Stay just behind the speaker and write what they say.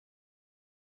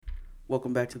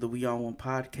Welcome back to the We On One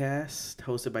podcast,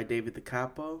 hosted by David the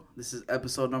Capo. This is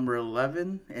episode number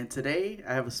 11, and today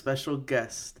I have a special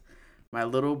guest, my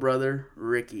little brother,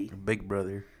 Ricky. Big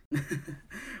brother.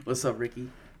 What's up, Ricky?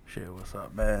 Shit, what's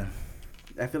up, man?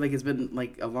 I feel like it's been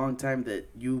like a long time that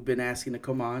you've been asking to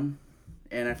come on,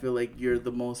 and I feel like you're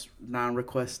the most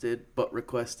non-requested but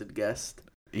requested guest.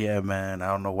 Yeah, man. I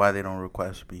don't know why they don't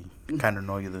request me. Kind of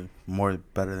know you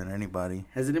better than anybody.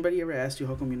 Has anybody ever asked you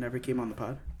how come you never came on the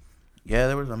pod? Yeah,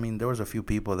 there was a few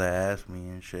people that asked me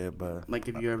and shit, but Like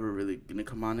if you ever really gonna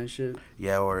come on and shit?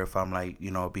 yeah, or if I'm like,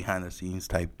 behind the scenes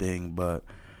type thing, but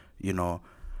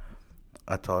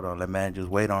I told them, like, man, just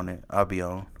wait on it. I'll be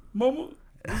on. Mama,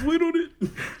 just wait on it.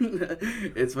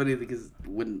 It's funny because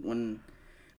when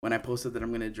I posted that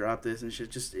I'm gonna drop this and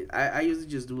shit, I usually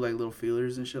just do like little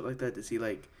feelers and shit like that to see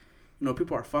like,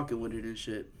 people are fucking with it and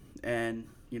shit, and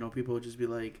people would just be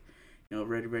like,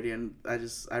 ready, and I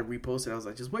reposted. I was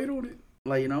like, just wait on it,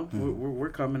 like we're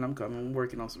coming, I'm coming, I'm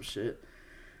working on some shit.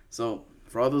 So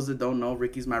for all those that don't know,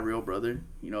 Ricky's my real brother.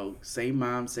 Same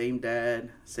mom, same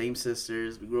dad, same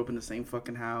sisters. We grew up in the same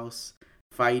fucking house,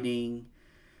 fighting.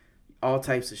 All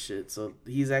types of shit. So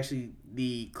he's actually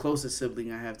the closest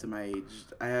sibling I have to my age.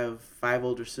 I have 5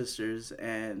 older sisters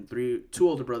and 2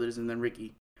 older brothers, and then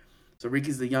Ricky. So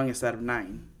Ricky's the youngest out of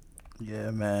 9.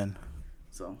 Yeah, man.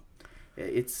 So yeah,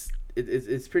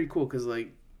 it's pretty cool because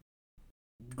like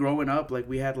growing up, like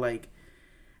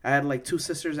I had 2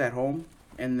 sisters at home,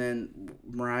 and then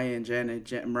Mariah and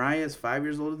Janet. Mariah is 5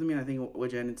 years older than me, and I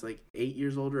think Janet's like 8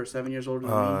 years older or 7 years older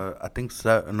than me. I think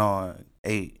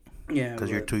 8. Yeah, because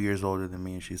you're 2 years older than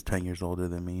me and she's 10 years older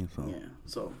than me. So yeah,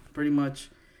 so pretty much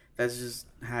that's just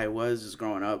how it was just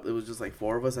growing up. It was just like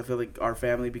 4 of us. I feel like our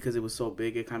family, because it was so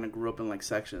big, it kind of grew up in like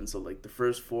sections. So like the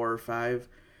first 4 or 5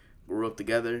 grew up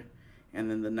together,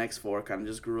 and then the next 4 kind of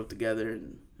just grew up together,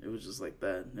 and it was just like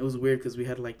that. It was weird because we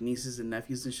had like nieces and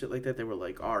nephews and shit like that. They were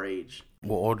like our age.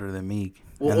 Well, older than me.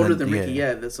 Well, older than Ricky,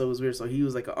 yeah. So it was weird. So he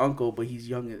was like an uncle, but he's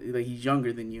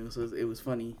younger than you. So it was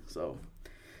funny. So.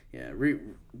 Yeah,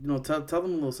 tell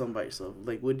them a little something about yourself.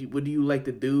 Like, what do you like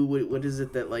to do? What is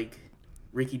it that like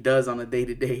Ricky does on a day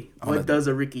to day? What does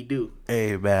a Ricky do?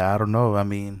 Hey, man, I don't know. I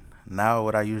mean, now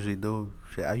what I usually do,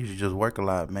 I usually just work a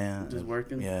lot, man. Just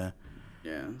working. Yeah.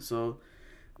 Yeah. So,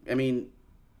 I mean,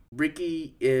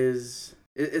 Ricky is.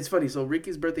 It's funny. So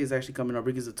Ricky's birthday is actually coming up.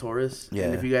 Ricky's a Taurus. Yeah.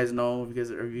 And if you guys know, if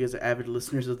you guys are avid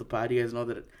listeners of the pod, you guys know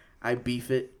that I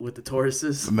beef it with the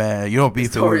Tauruses. Man, you don't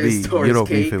beef it with me. You don't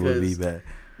beef it with me, man.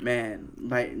 Man,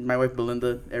 my wife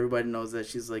Belinda, everybody knows that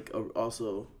she's like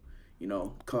also,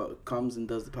 comes and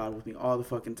does the pod with me all the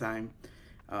fucking time.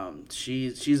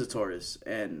 She's a Taurus,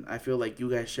 and I feel like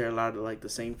you guys share a lot of like the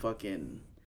same fucking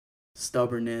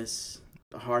stubbornness,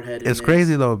 the hard-headedness. It's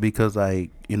crazy though because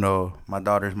like my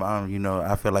daughter's mom,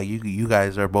 I feel like you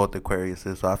guys are both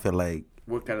Aquariuses, so I feel like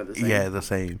we're kind of the same. Yeah, the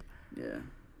same. Yeah,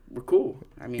 we're cool.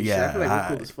 I mean, I feel like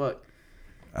we're cool as fuck.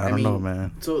 I don't know,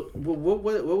 man. So, what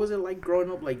was it like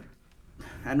growing up? Like,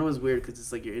 I know it's weird because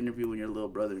it's like you're interviewing your little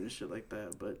brother and shit like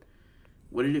that. But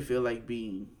what did it feel like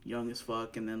being young as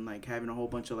fuck and then like having a whole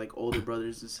bunch of like older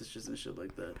brothers and sisters and shit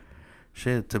like that?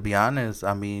 Shit, to be honest,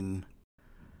 I mean,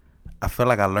 I feel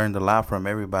like I learned a lot from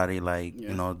everybody. Like,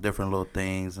 different little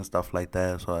things and stuff like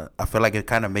that. So I feel like it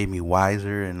kind of made me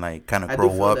wiser and like kind of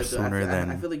grow up sooner than.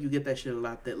 I feel like you get that shit a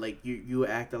lot. That like you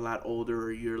act a lot older,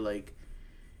 or you're like.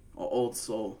 Old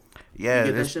soul. Yeah,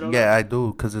 I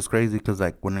do, because it's crazy, because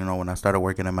like when I started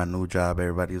working at my new job,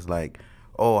 everybody's like,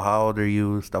 oh, how old are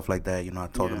you, stuff like that. I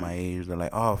told them my age. They're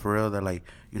like, oh, for real? They're like,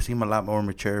 you seem a lot more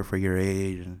mature for your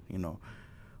age, and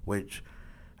which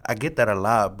I get that a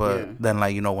lot, but then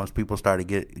like once people started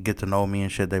get to know me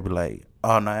and shit, they be like,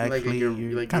 oh no, actually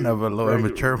you're kind of a little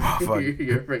immature motherfucker.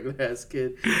 You're a regular ass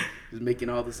kid, just making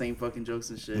all the same fucking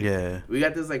jokes and shit. Yeah, we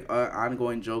got this like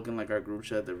ongoing joke in like our group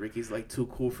chat that Ricky's like too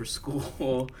cool for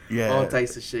school. Yeah, all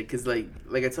types of shit. Cause like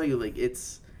I tell you, like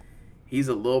he's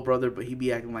a little brother, but he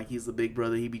be acting like he's the big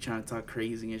brother. He be trying to talk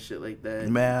crazy and shit like that.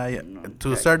 Man,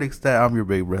 to a certain extent, I'm your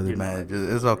big brother, man.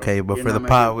 It's okay, but for the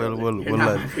pod, we'll let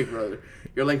my big brother.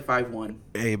 You're like 5'1".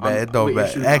 Hey man, it don't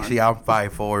matter. Actually, I'm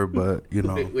 5'4", but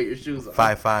with your shoes on.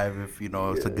 5'5" if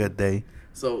it's a good day.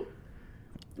 So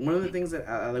one of the things that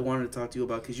I wanted to talk to you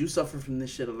about, because you suffer from this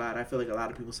shit a lot. I feel like a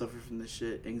lot of people suffer from this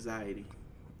shit, anxiety.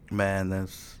 Man,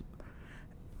 that's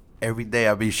every day.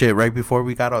 I mean, shit. Right before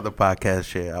we got on the podcast,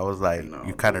 shit, I was like,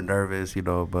 you kind of nervous,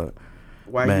 but.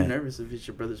 Why are you nervous if it's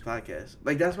your brother's podcast?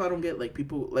 Like, that's why I don't get, like,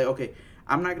 people, like, okay,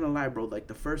 I'm not gonna lie, bro. Like,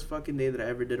 the first fucking day that I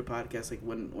ever did a podcast, like,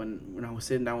 when I was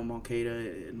sitting down with Moncada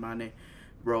and Mane,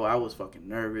 bro, I was fucking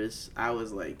nervous. I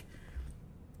was, like,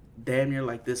 damn near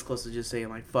like this close to just saying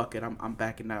like fuck it, I'm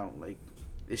backing out. Like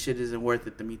this shit isn't worth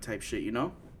it to me type shit, you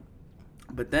know?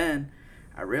 But then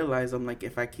I realized I'm like,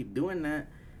 if I keep doing that,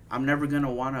 I'm never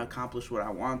gonna want to accomplish what I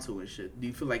want to and shit. Do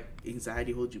you feel like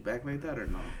anxiety holds you back like that or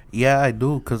no? Yeah, I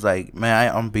do. Cause like,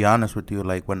 man, I'm be honest with you.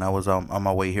 Like when I was on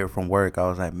my way here from work, I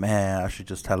was like, man, I should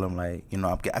just tell him like, you know,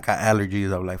 I got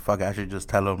allergies. I'm like, fuck, I should just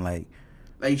tell him like.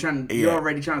 Like you're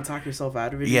already trying to talk yourself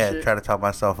out of it. Yeah, and shit? Try to talk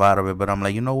myself out of it. But I'm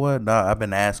like, you know what? Nah, I've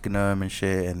been asking him and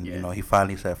shit, and you know, he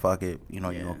finally said, fuck it. You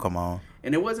know, come on.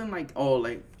 And it wasn't like, oh,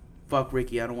 like, fuck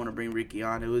Ricky, I don't want to bring Ricky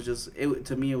on. It was just,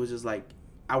 to me, it was just like,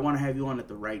 I want to have you on at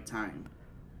the right time.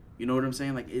 You know what I'm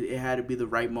saying? Like, it had to be the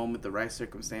right moment, the right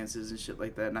circumstances and shit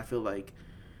like that. And I feel like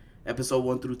episode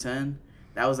 1 through 10,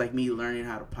 that was like me learning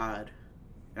how to pod.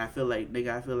 And I feel like,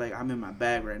 nigga, I'm in my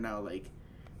bag right now, like,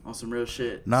 on some real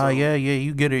shit. Nah, yeah,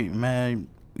 you get it, man.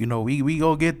 You know, we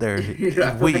go get there.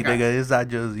 Nigga, it's not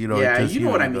just, you know. Yeah, just, you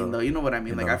know what I mean, though. You know what I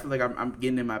mean. Like, know. I feel like I'm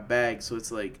getting in my bag, so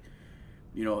it's like,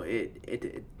 you know,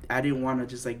 I didn't want to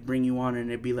just like bring you on and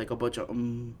it'd be like a bunch of you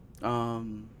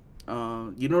know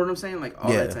what I'm saying, like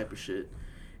all that type of shit.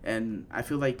 And I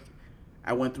feel like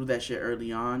I went through that shit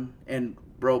early on. And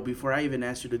bro, before I even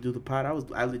asked you to do the pod,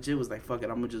 I legit was like, fuck it,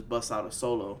 I'm gonna just bust out a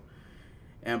solo.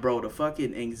 And bro, the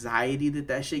fucking anxiety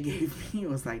that shit gave me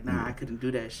was like, nah, I couldn't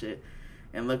do that shit.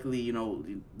 And luckily, you know,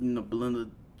 Belinda,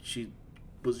 she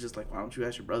was just like, why don't you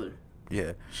ask your brother?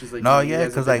 Yeah. She's like, no, yeah,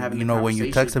 because like, you know, when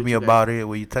you texted me about it,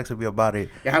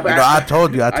 yeah, you know, I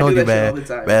told you,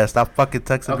 man, stop fucking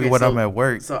texting me when I'm at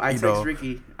work. So I text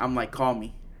Ricky, I'm like, call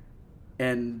me.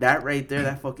 And that right there,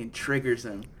 that fucking triggers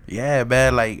him. Yeah,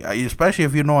 man, like, especially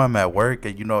if you know I'm at work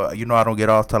and you know I don't get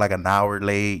off till like an hour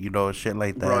late, you know, shit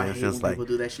like that. Bro, I it's hate just when like people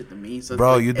do that shit to me. So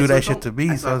bro, like, you do that shit to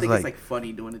me, so I think it's like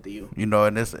funny doing it to you. You know,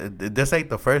 and this ain't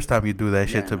the first time you do that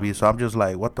shit to me, so I'm just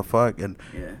like, what the fuck? And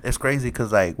it's crazy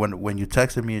because like when you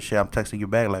texted me and shit, I'm texting you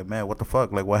back like, man, what the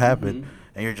fuck? Like, what happened?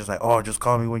 And you're just like, oh, just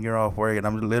call me when you're off work. And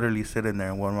I'm literally sitting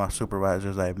there, and one of my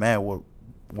supervisors like, man,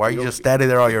 why are you just standing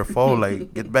there on your phone?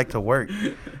 Like, get back to work.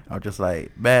 I'm just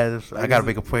like, man, I gotta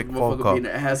make a quick phone call. Being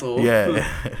an asshole. Yeah.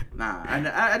 Nah,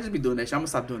 I just be doing that shit. I'm gonna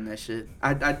stop doing that shit.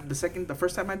 The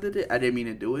first time I did it, I didn't mean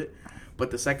to do it.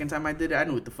 But the second time I did it, I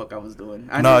knew what the fuck I was doing.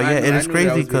 And it's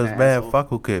crazy because, man, fuck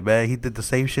who could, man. He did the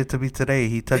same shit to me today.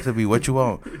 He texted me, what you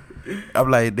want?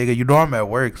 I'm like, nigga, you know I'm at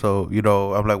work, so, you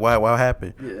know, I'm like, what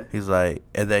happened? Yeah. He's like,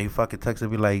 and then he fucking texted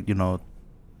me, like, you know,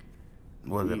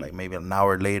 what was it, like maybe an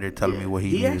hour later telling me what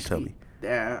he needed to tell me.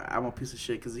 Yeah, I'm a piece of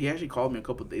shit because he actually called me a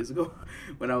couple days ago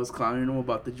when I was clowning him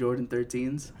about the Jordan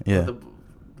 13s. Yeah. The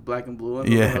black and blue ones.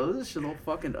 Yeah. Like, oh, this shit all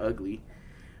fucking ugly.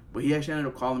 But he actually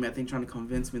ended up calling me, I think, trying to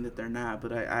convince me that they're not.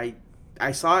 But I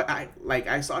saw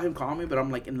him call me, but I'm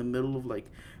like in the middle of like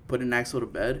putting Axel to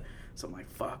bed. So I'm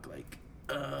like, fuck, like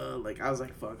I was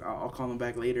like, fuck, I'll call him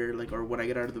back later, like, or when I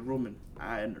get out of the room, and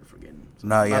I ended up forgetting. So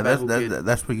no, yeah,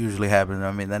 that's what usually happens.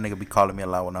 I mean, that nigga be calling me a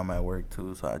lot when I'm at work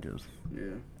too, so I just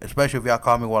especially if y'all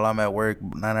call me while I'm at work,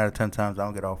 9 out of 10 times I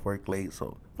don't get off work late,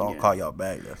 so if I don't call y'all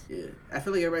back, I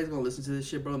feel like everybody's gonna listen to this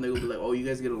shit, bro, and they will be like, oh, you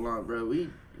guys get along, bro.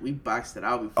 We boxed it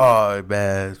out before. Oh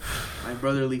man, my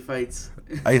brotherly fights.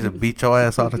 I used to beat your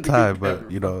ass all the time, but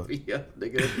you know. Yeah,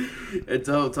 nigga. And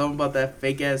tell them about that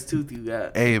fake ass tooth you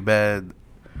got. Hey man.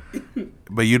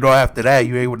 But you know, after that,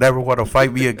 you ain't never want to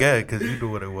fight me again because you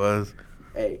knew what it was.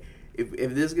 Hey,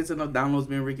 if this gets enough downloads,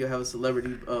 me and Ricky will have a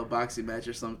celebrity boxing match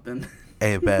or something.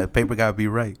 Hey, man, paper gotta be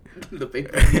right. The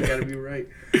paper gotta be right.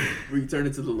 We turn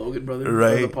into the Logan brothers,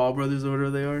 right? Or the Paul brothers, or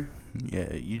whatever they are.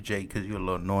 Yeah, you Jake because you're a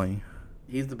little annoying.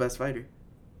 He's the best fighter.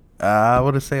 I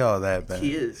wouldn't say all that, man.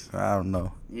 He is. I don't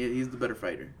know. Yeah, he's the better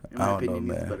fighter. In my opinion,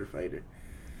 he's the better fighter.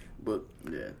 But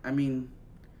yeah, I mean,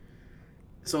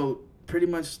 so. Pretty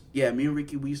much, yeah, me and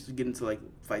Ricky, we used to get into, like,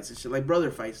 fights and shit. Like,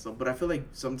 brother fights, though. But I feel like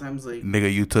sometimes, like...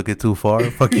 Nigga, you took it too far?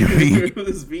 Fuck you, me.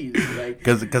 Like...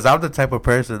 Because I'm the type of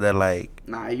person that, like...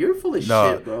 Nah, you're full of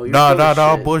shit, bro. No,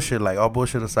 all bullshit. Like, all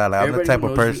bullshit aside. Like, I'm the type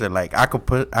of person, like, I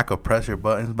could press your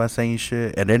buttons by saying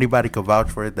shit. And anybody could vouch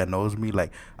for it that knows me.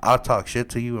 Like, I'll talk shit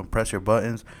to you and press your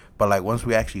buttons. But, like, once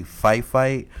we actually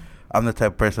fight, I'm the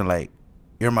type of person, like...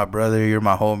 You're my brother. You're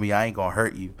my homie. I ain't gonna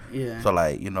hurt you. Yeah. So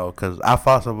like, you know, cause I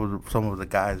fought some of the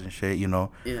guys and shit, you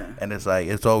know. Yeah. And it's like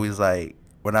it's always like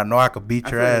when I know I could beat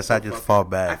your ass, I just fall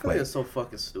back. I feel like it's so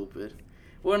fucking stupid.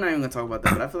 We're not even gonna talk about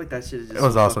that, but I feel like that shit is just. It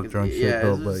was so also fucking, drunk shit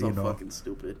though, but so you know, fucking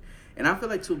stupid. And I feel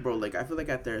like too, bro. Like I feel like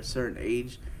after a certain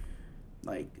age,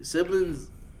 like siblings.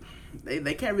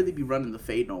 They can't really be running the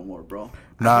fade no more, bro.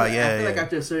 I feel like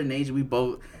after a certain age, we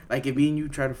both like if me and you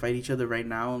try to fight each other right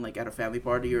now, and like at a family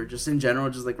party or just in general,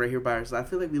 just like right here by ourselves, I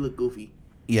feel like we look goofy.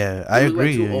 Yeah, I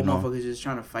agree. Like two old motherfuckers just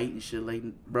trying to fight and shit. Like,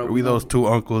 bro, we those two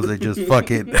uncles that just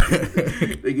fucking.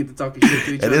 They get to talking shit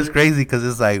to each other. And it's crazy because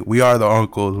it's like we are the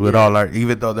uncles with all our,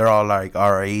 even though they're all like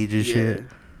our age and shit.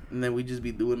 And then we just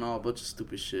be doing all a bunch of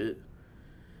stupid shit.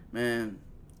 Man,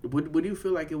 what do you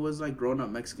feel like it was like growing up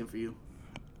Mexican for you?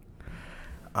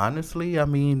 Honestly, I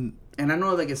mean, and I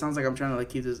know like it sounds like I'm trying to like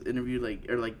keep this interview like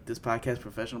or like this podcast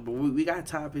professional, but we got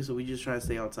topics, so we just try to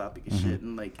stay on topic and shit.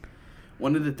 And like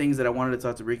one of the things that I wanted to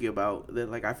talk to Ricky about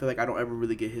that like I feel like I don't ever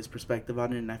really get his perspective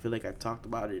on it, and I feel like I've talked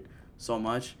about it so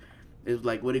much is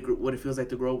like what it feels like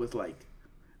to grow up with like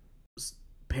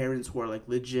parents who are like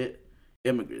legit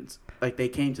immigrants, like they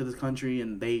came to this country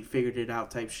and they figured it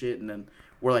out type shit, and then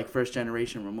we're like first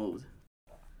generation removed.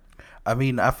 I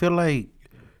mean, I feel like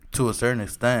to a certain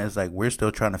extent, it's like we're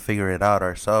still trying to figure it out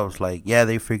ourselves. Like, yeah,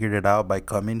 they figured it out by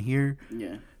coming here,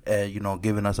 and you know,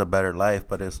 giving us a better life.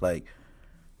 But it's like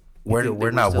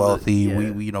we're not wealthy.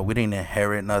 We you know, we didn't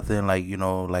inherit nothing. Like, you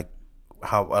know, like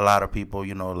how a lot of people,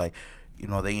 you know, like, you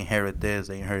know, they inherit this,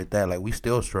 they inherit that. Like, we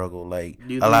still struggle. Like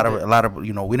a lot of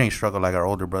you know, we didn't struggle like our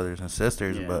older brothers and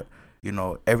sisters, but you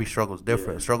know, every struggle is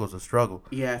different. Struggle's a struggle.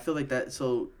 Yeah, I feel like that.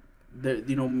 So,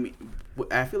 you know,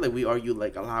 I feel like we argue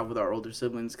like a lot with our older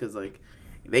siblings because like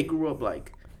they grew up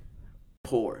like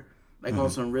poor, like on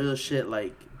some real shit,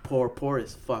 like poor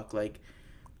as fuck, like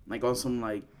on some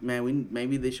like, man,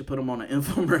 maybe they should put them on an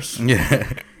infomercial. Yeah,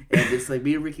 and it's like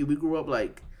me and Ricky, we grew up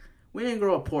like we didn't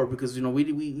grow up poor because you know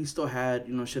we still had,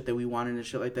 you know, shit that we wanted and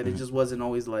shit like that. It just wasn't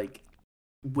always like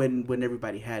when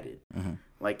everybody had it.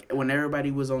 Like when everybody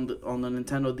was on the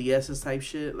Nintendo DS's type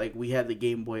shit, like we had the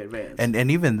Game Boy Advance. And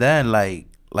even then, like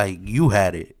you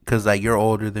had it because like you're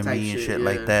older than type me and shit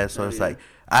like that. So it's like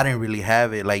I didn't really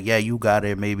have it. Like, yeah, you got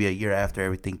it maybe a year after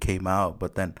everything came out,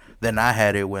 but then I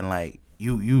had it when like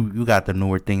you got the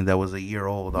newer thing that was a year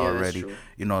old already.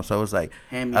 You know, so it's like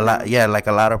a lot. Yeah, like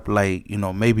a lot of like, you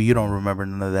know, maybe you don't remember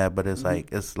none of that, but it's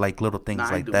like little things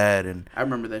like that. And I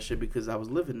remember that shit because I was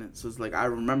living it. So it's like I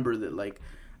remember that like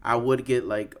I would get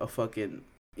like a fucking,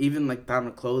 even like down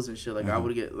to clothes and shit. Like I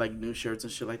would get like new shirts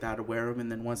and shit like that to wear them,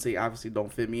 and then once they obviously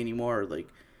don't fit me anymore, or like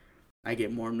I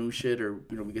get more new shit, or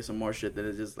you know we get some more shit that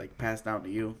is just like passed down to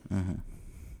you.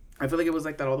 I feel like it was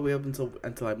like that all the way up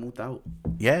until I moved out.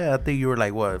 Yeah, I think you were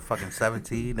like what, fucking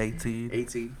 17, 18?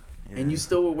 18. Yeah. And you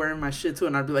still were wearing my shit too,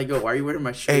 and I'd be like, yo, why are you wearing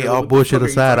my shirt? Hey, all bullshit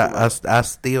aside, I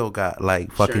still got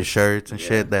like fucking shirts and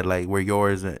shit that like were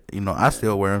yours, and you know I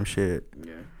still wear them shit.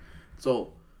 Yeah.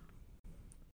 So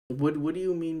what do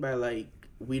you mean by like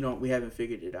we haven't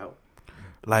figured it out?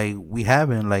 Like we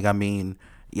haven't. Like, I mean,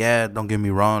 yeah, don't get me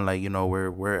wrong. Like, you know,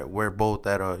 we're both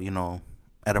at a, you know,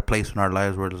 at a place in our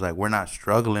lives where it's like we're not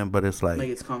struggling, but it's like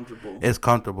it's comfortable. It's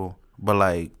comfortable, but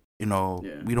like, you know,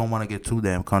 we don't want to get too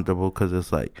damn comfortable because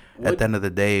it's like at the end of the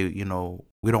day, you know,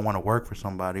 we don't want to work for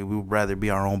somebody. We would rather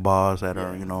be our own boss at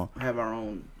our, you know, have our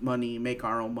own money, make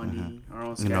our own money, our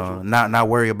own schedule. You know, not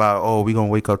worry about, oh, we gonna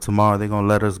wake up tomorrow, they gonna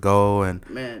let us go, and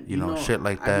man, you know, shit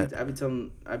like that. I be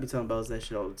telling Bells that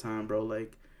shit all the time, bro.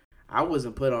 Like, I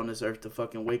wasn't put on this earth to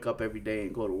fucking wake up every day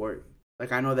and go to work.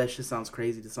 Like, I know that shit sounds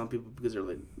crazy to some people because they're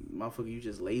like, motherfucker, you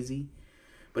just lazy.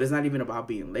 But it's not even about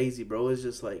being lazy, bro. It's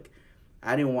just like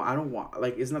I don't want,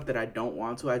 like, it's not that I don't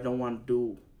want to. I don't want to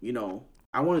do, you know,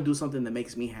 I want to do something that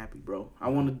makes me happy, bro. I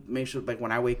want to make sure, like,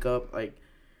 when I wake up, like,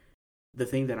 the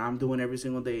thing that I'm doing every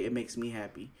single day, it makes me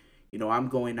happy. You know, I'm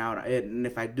going out, and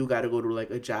if I do got to go to,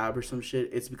 like, a job or some shit,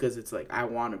 it's because it's, like, I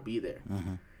want to be there.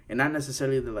 And not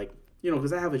necessarily that, like, you know,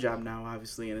 because I have a job now,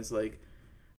 obviously, and it's, like,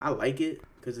 I like it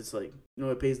because it's, like, you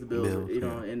know, it pays the bills, you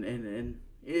know, and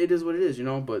it is what it is, you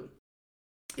know, but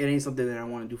it ain't something that I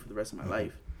want to do for the rest of my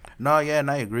life. No, yeah,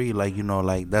 and I agree. Like, you know,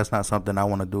 like, that's not something I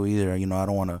want to do either. You know, I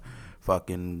don't want to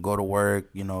fucking go to work,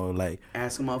 you know, like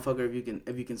ask a motherfucker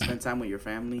if you can spend time with your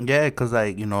family. Yeah, cause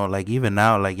like, you know, like even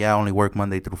now, like, yeah, I only work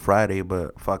Monday through Friday,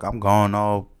 but fuck, I'm gone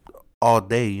all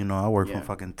day. You know, I work from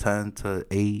fucking 10 to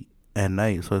 8 at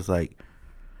night, so it's like,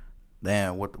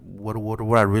 damn, what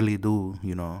I really do,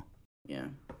 you know? Yeah,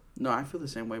 no, I feel the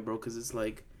same way, bro. Cause it's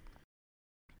like,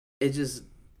 it's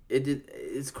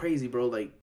crazy, bro.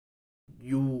 Like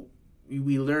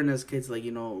we learn as kids, like,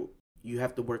 you know, you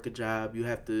have to work a job, you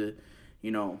have to,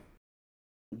 you know,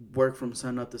 work from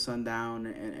sun up to sundown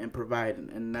and provide,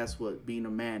 and that's what being a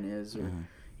man is, or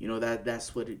you know,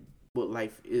 that's what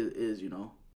life is, you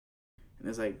know. And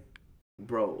it's like,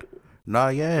 bro. No,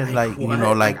 yeah, like you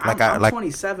know, I'm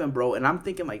 27, bro, and I'm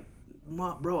thinking like,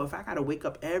 bro, if I gotta wake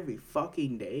up every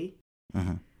fucking day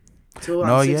till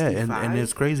no, I'm yeah, 65. and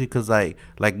it's crazy because like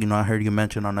you know, I heard you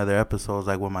mention on other episodes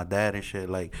like with my dad and shit,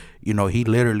 like, you know, he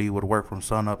literally would work from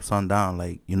sun up sundown,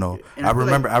 like, you know. And I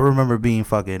remember being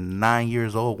fucking 9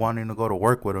 years old wanting to go to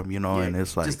work with him, you know. And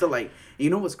it's like just to like, you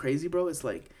know what's crazy, bro? It's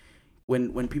like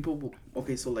when people,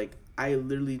 okay, so like I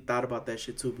literally thought about that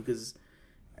shit too, because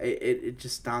it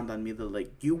just dawned on me that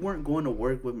like you weren't going to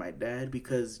work with my dad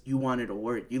because you wanted to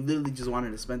work. You literally just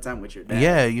wanted to spend time with your dad.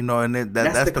 Yeah, you know, and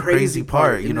that's the crazy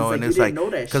part, you know. And it's like,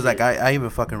 because like I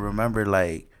even fucking remember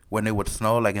like when it would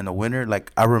snow, like in the winter,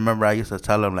 like I remember I used to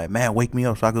tell him like, man, wake me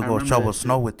up so I could go shovel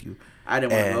snow with you. I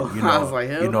didn't want to go. You know, I was like,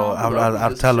 hell you know, no,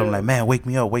 I'll tell him like, man, wake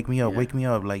me up, wake me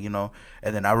up, like, you know.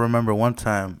 And then I remember one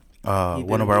time,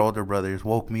 one of our older brothers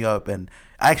woke me up, and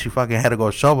I actually fucking had to go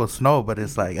shovel snow. But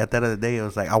it's like at the end of the day, it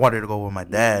was like I wanted to go with my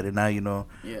dad, and now, you know.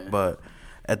 Yeah. But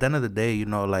at the end of the day, you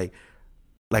know, like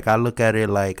I look at it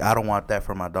like I don't want that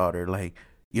for my daughter. Like,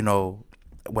 you know,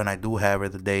 when I do have her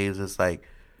the days, it's like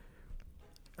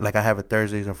I have it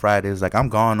Thursdays and Fridays. Like I'm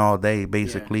gone all day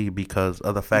basically because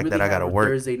of the fact that I gotta work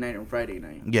Thursday night and Friday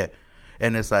night. Yeah,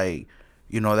 and it's like,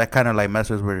 you know, that kind of like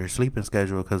messes with her sleeping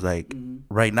schedule because like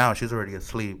right now she's already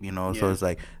asleep, you know. So it's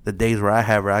like the days where I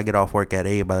have her, I get off work at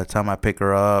 8. By the time I pick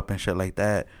her up and shit like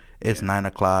that, it's 9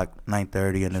 o'clock,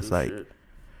 9:30, and it's like,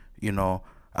 you know,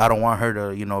 I don't want her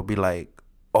to, you know, be like,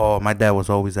 oh, my dad was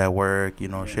always at work, you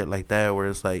know, shit like that. Where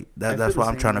it's like that's what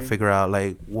I'm trying to figure out,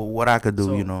 like what I could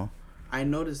do, you know. I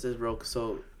noticed this, bro.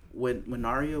 So when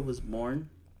Aria was born,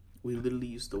 we literally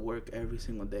used to work every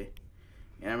single day.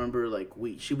 And I remember like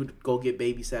she would go get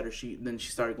babysitter. Then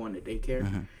she started going to daycare.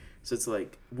 Mm-hmm. So it's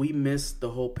like we missed the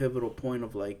whole pivotal point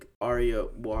of like Aria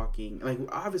walking. Like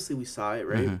obviously we saw it,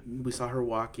 right? Mm-hmm. We saw her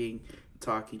walking,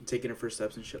 talking, taking her first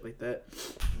steps and shit like that.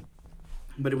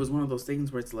 But it was one of those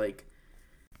things where it's like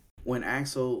when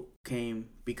Axel came,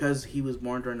 because he was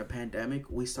born during the pandemic,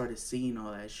 we started seeing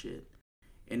all that shit.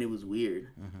 And it was weird.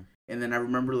 Mm-hmm. And then I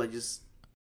remember like just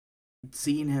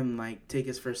seeing him like take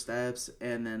his first steps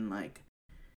and then like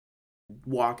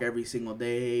walk every single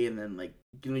day, and then like,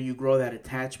 you know, you grow that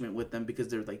attachment with them because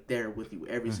they're like there with you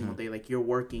every single day. Like you're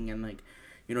working and like,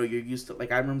 you know, you're used to,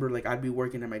 like I remember like I'd be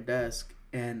working at my desk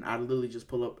and I'd literally just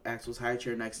pull up Axel's high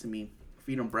chair next to me,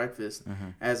 feed him breakfast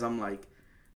as I'm like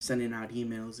sending out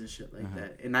emails and shit like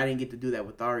that. And I didn't get to do that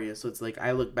with Aria. So it's like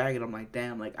I look back and I'm like,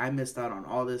 damn, like I missed out on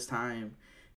all this time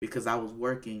because I was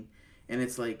working. And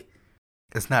it's like,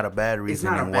 it's not a bad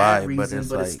reason why, but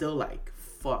it's like, it's still like,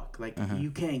 fuck, like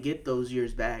you can't get those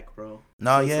years back, bro.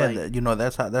 No, so yeah, like, you know,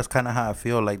 that's kind of how I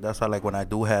feel. Like that's how, like when I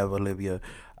do have Olivia,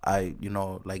 I, you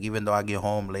know, like even though I get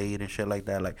home late and shit like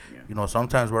that, like you know,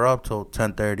 sometimes we're up till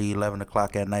 10:30, 11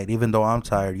 o'clock at night. Even though I'm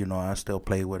tired, you know, I still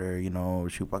play with her. You know,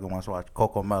 she fucking wants to watch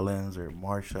Coco Melons or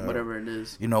Marsha, whatever it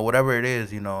is. You know, whatever it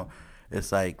is, you know,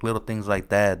 it's like little things like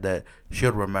that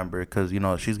she'll remember because, you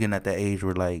know, she's getting at that age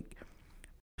where like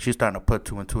she's starting to put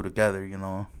 2 and 2 together, you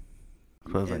know.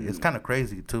 So it's like, it's kind of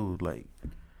crazy too, like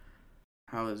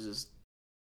how it's just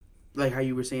like how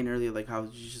you were saying earlier, like how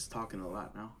you're just talking a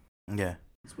lot now. Yeah,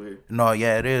 it's weird. No,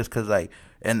 yeah, it is, cause like,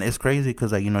 and it's crazy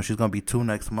because like, you know, she's gonna be 2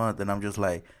 next month, and I'm just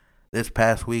like, this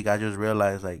past week I just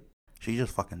realized like she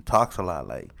just fucking talks a lot,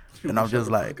 like, and I'm just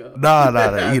like,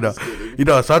 nah, you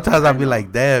know, sometimes I'll be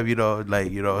like, damn, you know,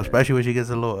 like, you know, especially when she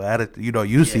gets a little attitude, you know,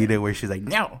 you see it where she's like,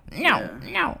 no.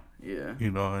 Yeah, you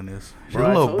know, and she's a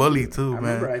little bully too, man. I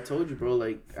remember I told you, bro.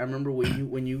 Like I remember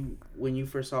when you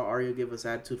first saw Aria give us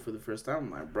attitude for the first time.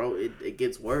 I'm like, bro, it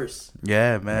gets worse.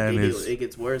 Yeah, man, like, it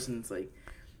gets worse, and it's like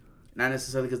not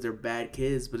necessarily because they're bad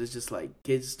kids, but it's just like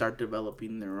kids start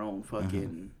developing their own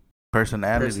fucking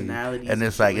personalities, and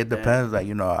it's like it depends. Like,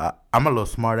 you know, I'm a little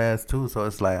smart ass too, so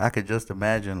it's like I could just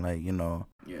imagine, like, you know,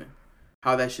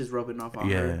 how that shit's rubbing off on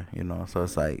her. Yeah, you know, so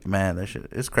it's like, man, that shit,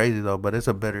 it's crazy though, but it's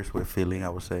a bittersweet feeling, I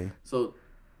would say. So,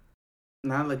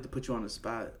 not like to put you on the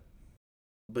spot,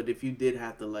 but if you did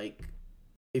have to, like,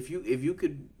 if you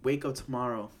could wake up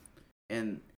tomorrow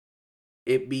and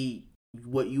it be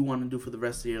what you want to do for the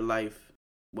rest of your life,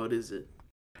 what is it?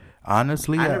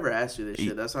 Honestly, I never asked you this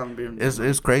shit. That's how I'm being.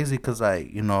 It's crazy because,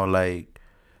 like, you know, like,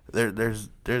 there's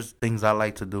things I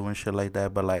like to do and shit like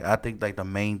that, but like I think like the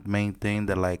main thing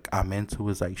that like I'm into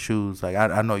is like shoes. Like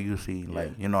I know you see,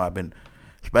 like, you know, I've been,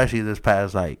 especially this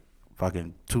past like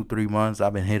fucking 2-3 months,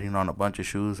 I've been hitting on a bunch of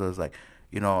shoes. So it's like,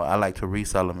 you know, I like to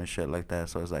resell them and shit like that.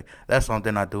 So it's like that's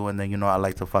something I do. And then, you know, I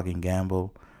like to fucking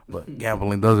gamble, but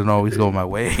gambling doesn't always go my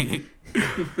way.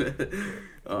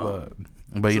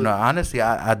 But you know, honestly,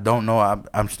 I don't know.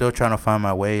 I'm still trying to find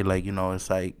my way. Like, you know, it's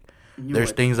like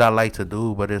there's things I like to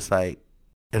do, but it's like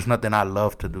it's nothing I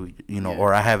love to do, you know,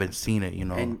 or I haven't seen it, you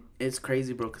know. It's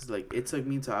crazy, bro, because, like, it took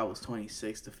me till I was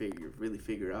 26 to really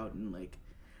figure out. And, like,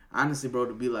 honestly, bro,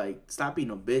 to be like, stop being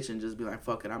a bitch and just be like,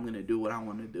 fuck it, I'm going to do what I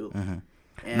want to do. Mm-hmm.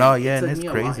 And no, yeah, and it's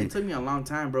crazy. It took me a long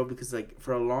time, bro, because, like,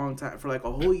 for like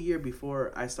a whole year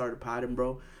before I started podding,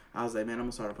 bro, I was like, man, I'm going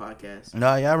to start a podcast.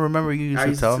 No, yeah, I remember you used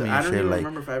to tell me I don't shit, even like,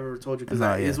 remember if I ever told you, because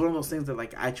it's one of those things that,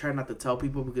 like, I try not to tell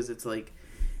people because it's like,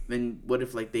 then what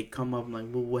if, like, they come up and, like,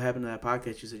 well, what happened to that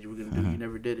podcast you said you were going to do? You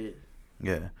never did it.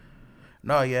 Yeah.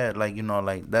 No, yeah, like, you know,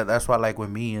 like, that's why, like, with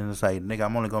me, and it's like, nigga,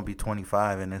 I'm only going to be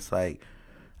 25, and it's like,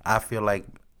 I feel like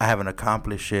I haven't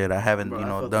accomplished shit. I haven't, Bro, you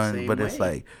know, done, but it's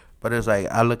like,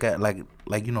 I look at, like,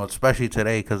 you know, especially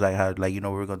today, because I had, like, you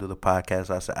know, we were going to do the podcast.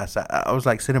 I was,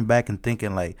 like, sitting back and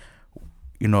thinking, like,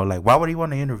 you know, like, why would he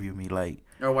want to interview me? Like,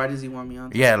 or why does he want me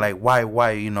on? Yeah, like,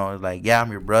 why, you know, like, yeah, I'm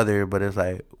your brother, but it's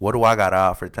like, what do I got to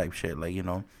offer type shit, like, you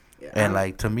know? Yeah, and,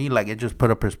 like, to me, like, it just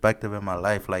put a perspective in my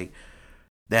life, like,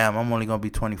 damn, I'm only going to be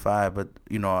 25, but,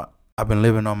 you know, I've been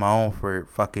living on my own for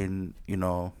fucking, you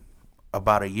know,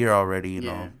 about a year already, you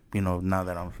know, now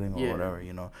that I'm single or whatever,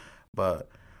 you know. But,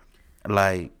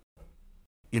 like,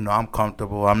 you know, I'm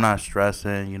comfortable. I'm not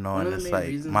stressing, you know, and it's like,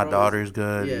 reasons, my daughter's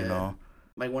good, you know.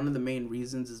 Like, one of the main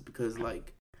reasons is because,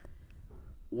 like,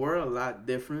 we're a lot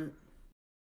different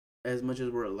as much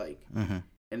as we're alike. Mm-hmm.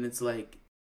 And it's like,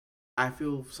 I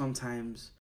feel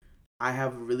sometimes I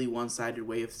have a really one-sided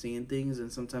way of seeing things,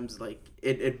 and sometimes, like,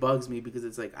 it bugs me because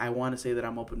it's like, I want to say that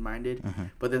I'm open-minded,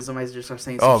 but then somebody just starts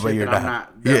saying some shit that I'm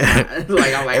not. I'm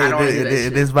like, I don't want to do that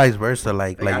shit. It's vice versa.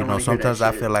 Like you know, sometimes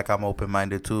I feel like I'm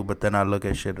open-minded too, but then I look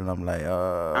at shit and I'm like,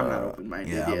 I'm not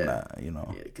open-minded. Yeah, I'm not, you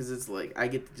know. Yeah, because it's like, I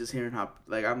get to just hearing how,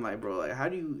 like, I'm like, bro, like, how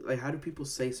do people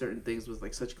say certain things with,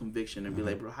 like, such conviction and be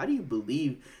like, bro, how do you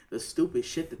believe the stupid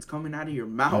shit that's coming out of your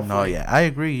mouth? No, like, yeah, I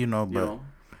agree, you know, but. You know?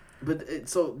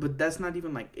 But that's not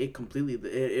even, like, it completely.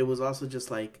 It was also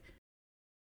just, like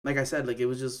I said, like, it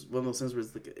was just one of those things where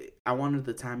it's like, I wanted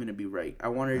the timing to be right. I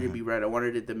wanted it to be right. I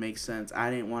wanted it to make sense. I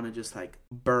didn't want to just, like,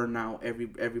 burn out every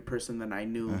person that I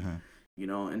knew, you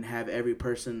know, and have every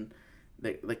person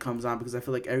that comes on, because I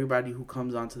feel like everybody who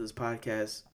comes onto this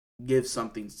podcast gives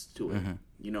something to it,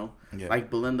 you know? Yeah. Like,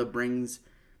 Belinda brings,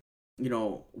 you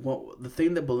know, the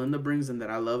thing that Belinda brings and that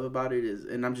I love about it is,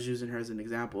 and I'm just using her as an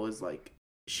example, is, like,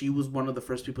 she was one of the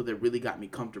first people that really got me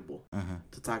comfortable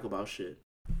to talk about shit.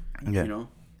 Yeah. You know?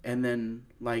 And then,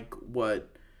 like, what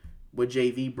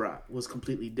JV brought was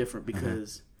completely different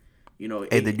because, you know...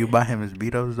 Hey, did you buy him his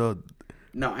Beatos, though?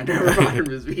 No, I never bought him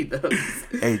his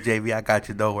Beatos. Hey, JV, I got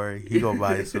you. Don't worry. He gonna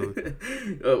buy it soon.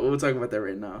 We'll talk about that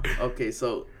right now. Okay,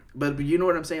 so... But you know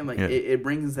what I'm saying? Like, it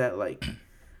brings that, like...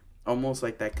 almost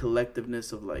like that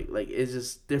collectiveness of like it's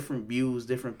just different views,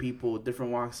 different people,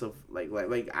 different walks of like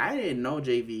I didn't know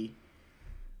JV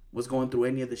was going through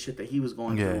any of the shit that he was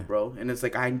going through, bro. And it's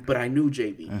like I knew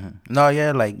JV. No,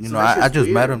 yeah, like, you know, I just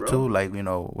weird, met him, bro. Too, like, you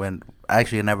know, when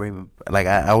actually I never even, like,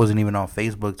 I wasn't even on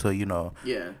Facebook till, you know,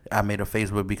 I made a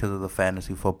Facebook because of the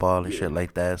fantasy football and shit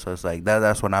like that. So it's like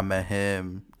that's when I met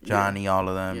him, Johnny, all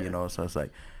of them, you know. So it's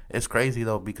like, it's crazy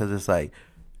though, because it's like,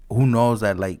 who knows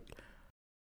that, like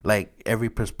every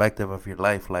perspective of your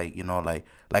life, like, you know, like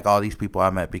all these people I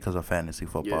met because of fantasy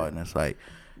football, and it's like,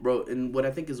 bro. And what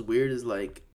I think is weird is,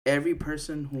 like, every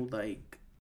person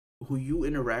who you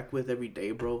interact with every day,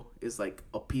 bro, is like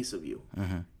a piece of you,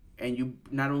 and you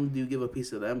not only do you give a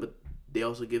piece of them, but they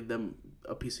also give them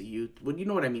a piece of you. Well, you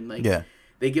know what I mean, like,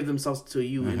 they give themselves to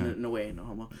you in a way, no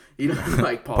homo, you know,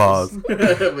 like pause.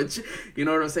 But you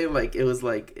know what I'm saying? Like, it was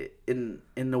like in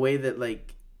the way that,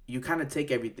 like, you kind of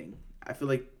take everything. I feel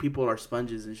like people are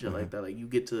sponges and shit like that. Like, you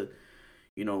get to,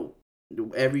 you know,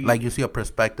 like, you see a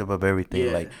perspective of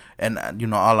everything. Like, and, you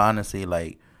know, all honesty,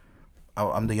 like,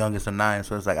 I'm the youngest of 9,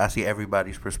 so it's like I see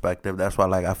everybody's perspective. That's why,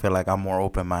 like, I feel like I'm more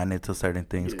open minded to certain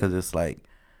things, because it's like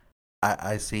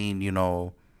I seen, you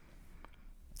know,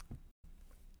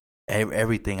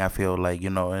 everything. I feel like, you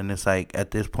know, and it's like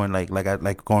at this point, like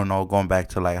going back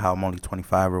to, like, how I'm only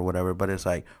 25 or whatever, but it's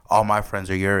like all my friends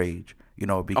are your age, you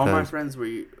know, because all my friends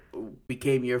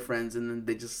became your friends, and then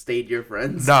they just stayed your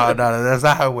friends. No, that's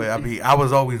not how it went. I mean, I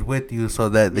was always with you, so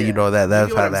that you know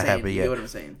that's how that happened. You know what I'm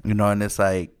saying? You know, and it's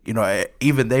like, you know,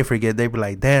 even they forget. They be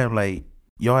like, damn, like,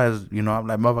 yo, as you know, I'm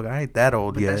like, motherfucker, I ain't that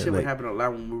old yet. That shit like, would happen a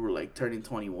lot when we were, like, turning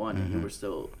 21 and you were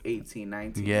still 18,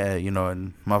 19. Yeah, you know,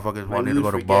 and motherfuckers wanted to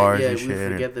go to bars and shit. Yeah,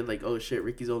 we forget that, like, oh shit,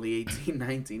 Ricky's only 18,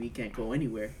 19. He can't go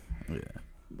anywhere. Yeah,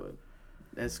 but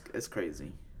that's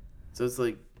crazy. So it's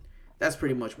like, that's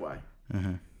pretty much why.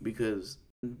 Because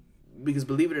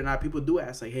believe it or not, people do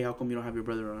ask, like, hey, how come you don't have your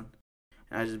brother on?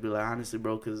 And I just be like, honestly,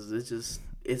 bro, because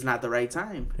it's not the right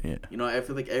time. Yeah. You know, I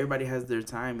feel like everybody has their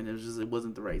time, and it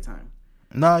wasn't the right time.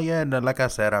 No, yeah, no, like I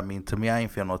said, I mean, to me, I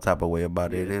ain't feel no type of way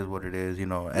about it. It is what it is, you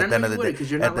know. At the end of the day, because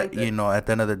you're not like that. You know, at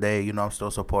the end of the day, you know, I'm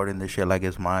still supporting this shit like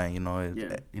it's mine, you know.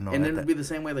 You know, and then it'd be the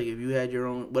same way. Like if you had your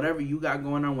own whatever you got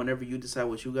going on, whenever you decide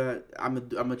what you got, I'm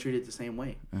gonna treat it the same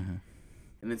way. Mm-hmm.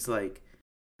 And it's like,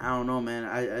 I don't know, man.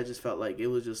 I just felt like it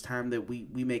was just time that we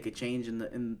make a change in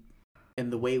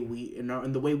the way in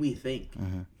the way we think.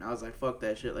 Mm-hmm. And I was like, fuck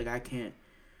that shit. Like I can't.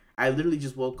 I literally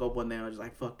just woke up one day and I was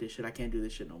like, fuck this shit. I can't do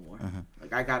this shit no more. Mm-hmm.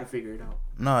 Like I gotta figure it out.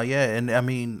 No, yeah, and I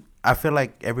mean, I feel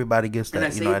like everybody gets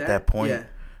that, you know, at that point. Yeah.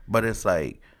 But it's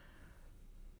like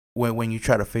when you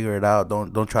try to figure it out,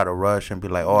 don't try to rush and be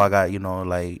like, oh, I got, you know,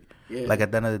 like. Yeah. Like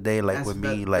at the end of the day, like with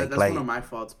me, that's one of my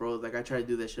faults, bro. Like I try to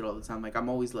do that shit all the time. Like I'm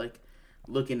always like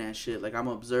looking at shit. Like I'm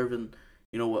observing,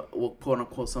 you know, what quote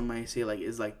unquote somebody say like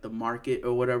is like the market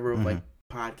or whatever of mm-hmm. like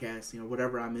podcasting or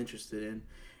whatever I'm interested in,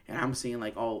 and I'm seeing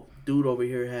like, oh, dude over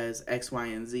here has X, Y,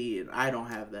 and Z, and I don't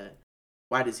have that.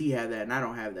 Why does he have that and I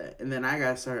don't have that? And then I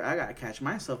gotta catch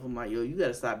myself. I'm like, yo, you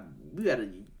gotta stop. You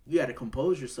gotta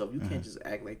compose yourself. You mm-hmm. can't just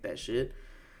act like that shit.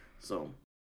 So.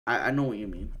 I know what you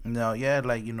mean. No, yeah,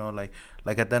 like, you know, like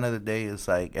at the end of the day, it's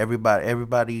like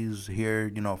everybody's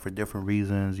here, you know, for different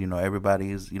reasons. You know,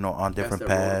 everybody's, you know, on different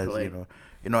paths.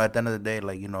 You know, at the end of the day,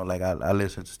 like, you know, like I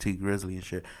listen to T Grizzly and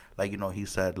shit. Like, you know, he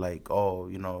said like, oh,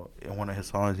 you know, in one of his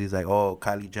songs, he's like, oh,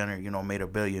 Kylie Jenner, you know, made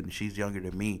 $1 billion. She's younger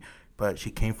than me, but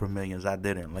she came from millions. I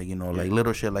didn't. Like, you know, like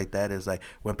little shit like that is like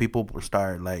when people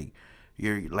start like,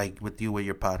 you're like with your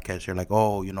podcast, you're like,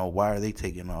 oh, you know, why are they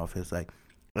taking off? It's like.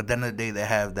 At the end of the day, they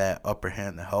have that upper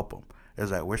hand to help them.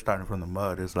 It's like we're starting from the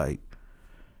mud. It's like,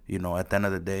 you know, at the end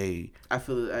of the day, I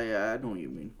feel I know what you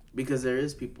mean because there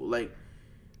is people like,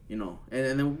 you know,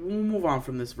 and then we'll move on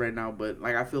from this right now. But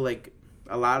like, I feel like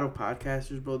a lot of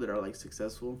podcasters, bro, that are like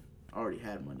successful already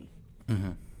had money,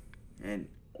 mm-hmm. and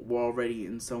were already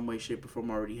in some way, shape, or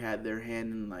form already had their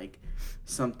hand in like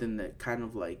something that kind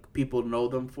of like people know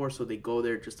them for, so they go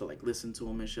there just to like listen to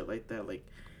them and shit like that. Like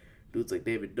dudes like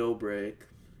David Dobrik.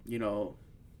 You know,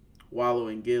 Wallow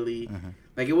and Gilly. Mm-hmm.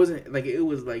 Like it wasn't like it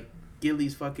was like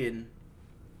Gilly's fucking,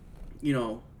 you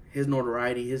know, his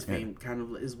notoriety, his fame kind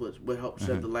of is what helped shed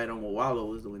mm-hmm. the light on what Wallow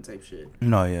was doing type shit.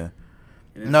 No, yeah.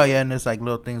 And it's like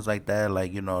little things like that,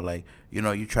 like, you know,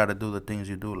 you try to do the things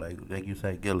you do, like you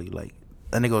said, Gilly, like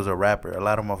that nigga was a rapper. A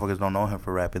lot of motherfuckers don't know him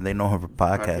for rapping, they know him for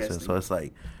podcasting. So it's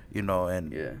like, you know,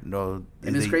 and you know,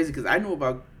 and it's crazy because I knew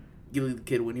about Gilly the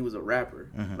Kid when he was a rapper.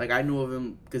 Mm-hmm. Like I knew of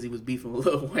him because he was beefing with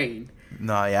Lil Wayne.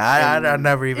 No, yeah, I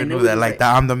never even knew that. Like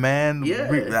I'm the man. Yeah.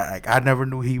 Like I never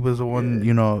knew he was the one.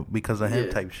 You know, because of him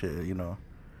type shit. You know.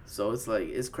 So it's like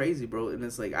it's crazy, bro. And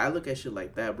it's like I look at shit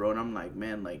like that, bro, and I'm like,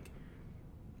 man, like,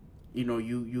 you know,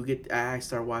 you get. I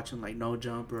start watching like No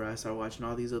Jumper. I start watching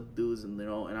all these other dudes, and you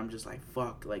know, and I'm just like,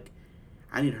 fuck, like,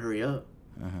 I need to hurry up.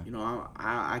 Mm-hmm. You know,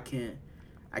 I can't.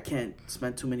 I can't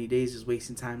spend too many days just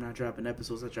wasting time not dropping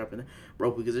episodes.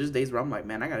 Bro, because there's days where I'm like,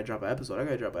 man, I gotta drop an episode.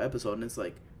 And it's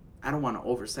like, I don't want to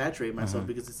oversaturate myself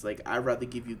because it's like I'd rather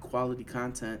give you quality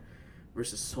content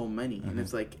versus so many. And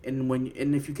it's like,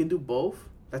 and if you can do both,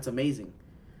 that's amazing.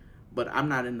 But I'm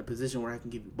not in the position where I can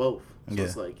give you both. So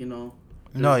it's like, you know.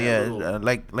 No, yeah,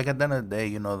 like at the end of the day,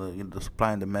 you know, the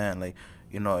supply and demand. Like,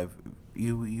 you know, if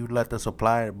you let the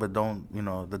supply, but don't, you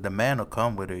know, the demand will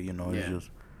come with it. You know,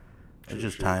 it's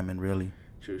just timing, really.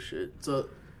 True shit. So,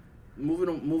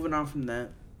 moving on from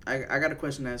that, I got a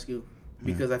question to ask you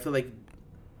because I feel like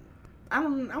I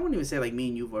wouldn't even say like me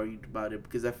and you've argued about it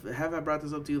because have I brought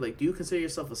this up to you? Like, do you consider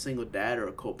yourself a single dad or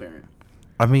a co-parent?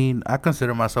 I mean, I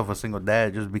consider myself a single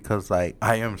dad just because like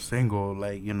I am single,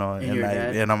 like, you know,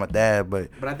 and I'm a dad, but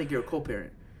I think you're a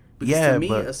co-parent. Because to me,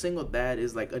 a single dad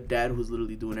is like a dad who's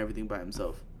literally doing everything by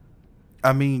himself.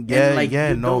 I mean,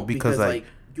 because like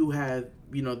you have,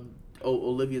 you know,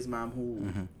 Olivia's mom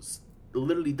who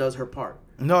literally does her part.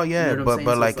 No, yeah, you know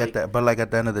but like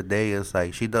at the end of the day, it's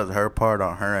like she does her part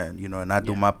on her end, you know, and I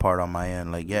do my part on my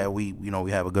end. Like, we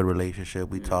have a good relationship,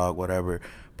 we talk, whatever.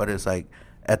 But it's like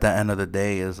at the end of the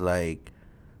day, it's like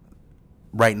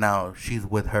right now she's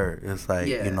with her. It's like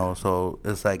you know, so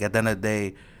it's like at the end of the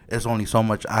day, it's only so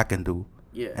much I can do.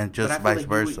 Yeah, and just vice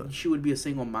versa. She would be a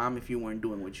single mom if you weren't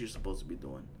doing what you're supposed to be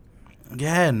doing.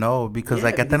 Yeah, no, because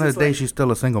like at the end of the day, she's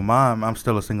still a single mom. I'm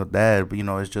still a single dad, but you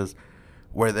know, it's just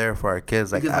we're there for our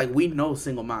kids. Like, because we know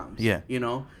single moms. Yeah, you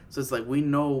know, so it's like we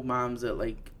know moms that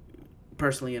like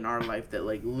personally in our life that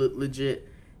like legit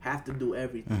have to do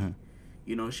everything. Mm-hmm.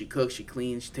 You know, she cooks, she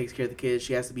cleans, she takes care of the kids.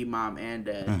 She has to be mom and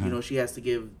dad. You know, she has to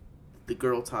give the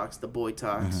girl talks, the boy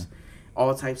talks,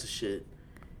 all types of shit.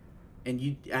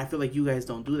 And I feel like you guys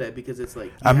don't do that because it's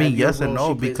like I mean, yes and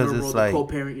no, because it's like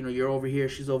co-parent. You're over here,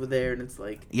 she's over there, and it's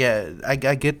like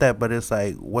I get that, but it's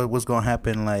like what's gonna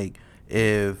happen like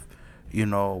if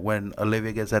when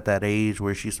Olivia gets at that age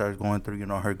where she starts going through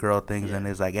her girl things, and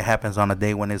it's like it happens on a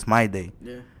day when it's my day.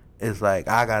 Yeah, it's like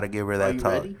I gotta give her that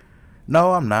talk. Ready?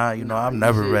 No, I'm not. I'm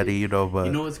never ready. But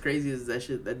what's crazy is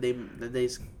that day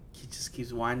just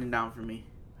keeps winding down for me.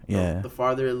 Yeah. The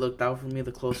farther it looked out for me,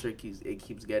 the closer it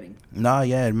keeps getting. Nah,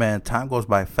 yeah, man. Time goes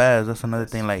by fast. That's another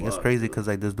thing. Like, it's crazy because,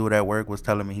 like, this dude at work was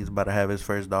telling me he's about to have his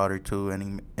first daughter, too,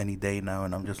 any day now.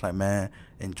 And I'm just like, man,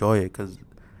 enjoy it. Because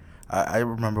I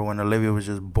remember when Olivia was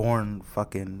just born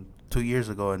fucking 2 years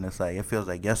ago. And it's like, it feels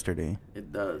like yesterday.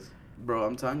 It does. Bro,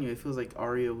 I'm telling you, it feels like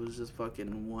Aria was just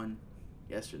fucking 1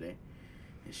 yesterday.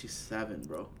 And she's 7,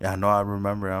 bro. Yeah, I know. I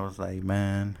remember. I was like,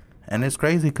 man. And it's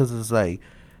crazy because it's like,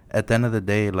 at the end of the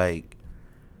day, like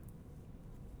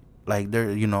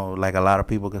there, like a lot of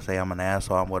people can say I'm an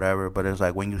asshole, I'm whatever, but it's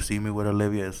like when you see me with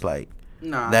Olivia, it's like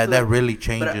that really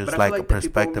changes but like a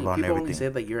perspective on everything. People only say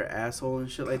like you're an asshole and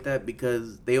shit like that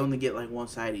because they only get like one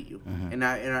side of you,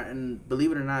 and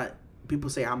believe it or not, people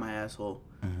say I'm an asshole,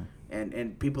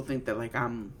 and people think that like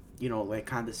I'm like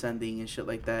condescending and shit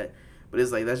like that, but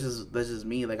it's like that's just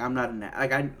me. Like I'm not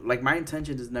my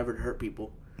intention is never to hurt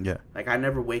people. Yeah. Like I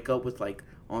never wake up with like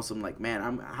on some like,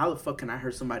 man, how the fuck can I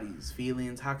hurt somebody's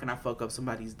feelings? How can I fuck up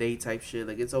somebody's day type shit?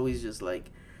 Like it's always just like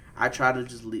I try to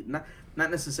just lead, not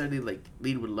necessarily like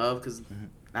lead with love because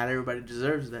not everybody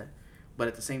deserves that, but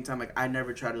at the same time like I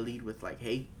never try to lead with like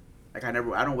hate. Like I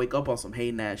don't wake up on some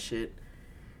hating ass shit,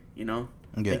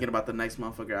 thinking about the next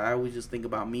motherfucker. I always just think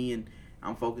about me and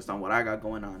I'm focused on what I got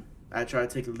going on. I try to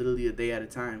take literally a day at a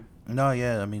time. No,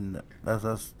 yeah, I mean that's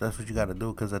what you got to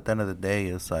do because at the end of the day,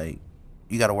 it's like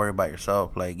you got to worry about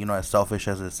yourself. Like as selfish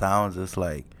as it sounds, it's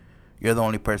like you're the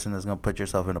only person that's gonna put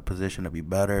yourself in a position to be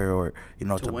better, or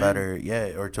to better,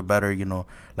 or to better.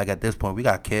 Like at this point, we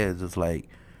got kids. It's like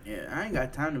I ain't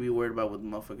got time to be worried about what the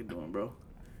motherfucker doing, bro.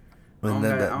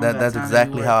 That's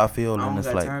exactly how I feel, and it's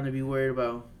like I don't got time to be worried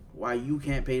about why you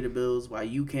can't pay the bills, why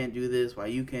you can't do this, why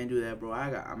you can't do that, bro.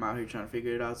 I'm out here trying to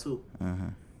figure it out too.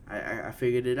 I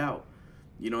figured it out,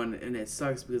 and it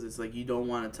sucks because it's like you don't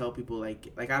want to tell people like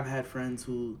I've had friends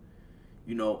who,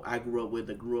 I grew up with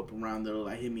that grew up around that'll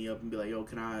like hit me up and be like, yo,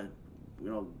 can I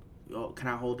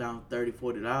hold down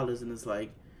 $30-$40? And it's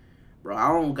like, bro, I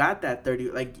don't got that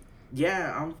 30. Like,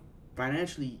 yeah, I'm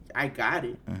financially I got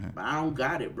it, but I don't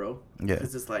got it, bro. Yeah,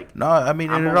 because it's like no, I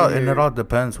mean, it all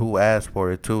depends who asks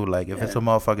for it too. Like if it's a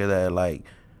motherfucker that like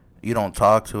you don't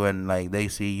talk to and like they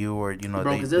see you or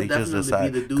bro, they just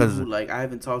decide be the dude who like I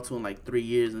haven't talked to in like 3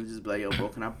 years and just be like, yo, bro,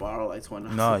 can I borrow like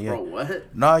 $20? No, yeah, bro,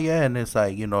 what? No, yeah, and it's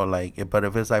like but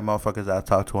if it's like motherfuckers that I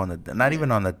talk to on the not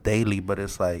even on the daily, but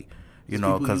it's like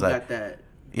because like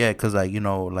because like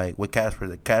like with Casper,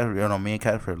 me and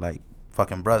Casper like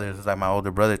fucking brothers. It's like my older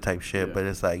brother type shit, but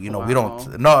it's like we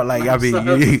don't like I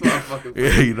mean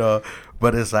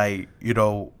but it's like we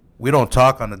don't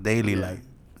talk on a daily like.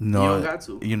 No,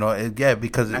 you don't got to.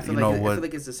 Because I feel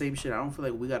like it's the same shit. I don't feel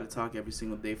like we got to talk every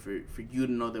single day for you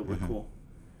to know that we're cool.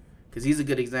 Because he's a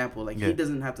good example. Like he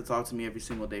doesn't have to talk to me every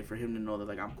single day for him to know that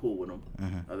like I'm cool with him,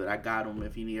 or that I got him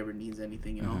if he ever needs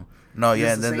anything. No,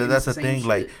 yeah, that's the thing.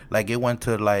 Shit. Like it went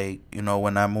to like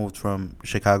when I moved from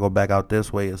Chicago back out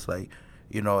this way, it's like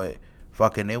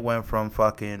it went from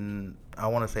fucking I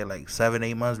want to say like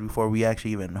 7-8 months before we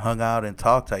actually even hung out and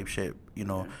talked type shit.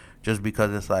 Just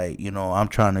because it's like, I'm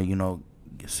trying to,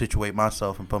 situate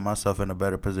myself and put myself in a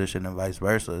better position and vice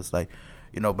versa. It's like,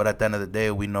 but at the end of the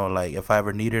day, we know, like, if I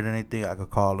ever needed anything, I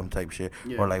could call them type shit.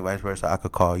 Yeah. Or, like, vice versa, I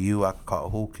could call you, I could call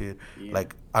who kid. Yeah.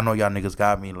 Like, I know y'all niggas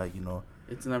got me, like,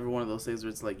 It's never one of those things where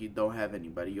it's like you don't have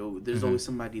anybody. There's always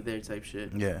somebody there type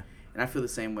shit. Yeah. And I feel the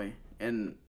same way.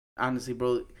 And honestly,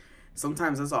 bro,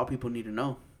 sometimes that's all people need to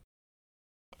know.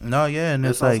 No, yeah, and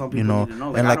it's like and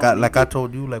like I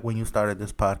told you, like when you started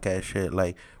this podcast shit,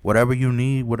 like whatever you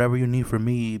need from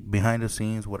me behind the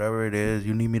scenes, whatever it is,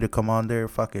 you need me to come on there,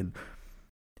 fucking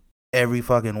every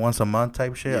fucking once a month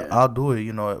type shit, I'll do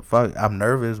it. Fuck, I'm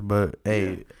nervous, but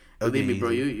hey, believe me,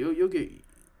 bro,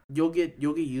 you'll get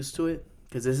used to it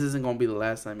because this isn't gonna be the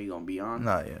last time you're gonna be on.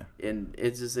 Nah, yeah, and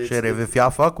it's just shit. If y'all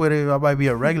fuck with it, I might be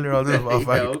a regular on this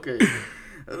motherfucker. Okay.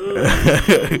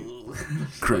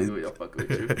 Crazy.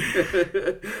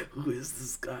 Who is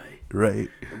this guy? Right.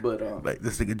 But like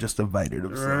this nigga just invited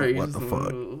himself. Right, what the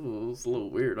fuck? It's a little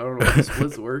weird. I don't know how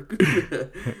splits work.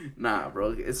 Nah,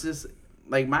 bro. It's just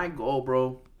like my goal,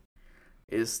 bro,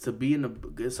 is to be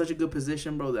in such a good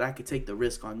position, bro, that I could take the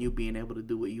risk on you being able to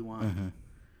do what you want.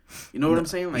 You know what I'm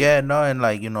saying? Like, yeah, no, and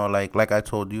like like I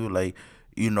told you, like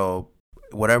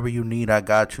whatever you need, I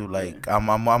got you. Like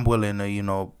I'm willing to, you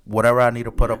know, whatever I need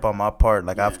to put up on my part.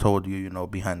 Like I've told you, you know,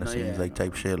 behind the scenes, like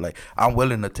type shit. Like I'm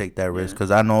willing to take that risk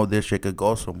because I know this shit could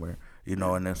go somewhere, you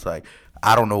know. And it's like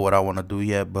I don't know what I want to do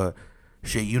yet, but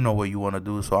shit, you know what you want to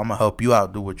do, so I'm gonna help you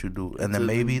out, do what you do, and then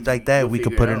maybe like that we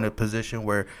could put in a position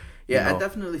where. Yeah, you know, I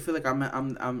definitely feel like I'm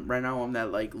right now. I'm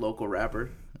that like local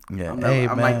rapper. Yeah, I'm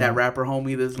like that rapper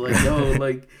homie that's like, yo,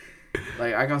 like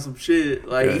I got some shit,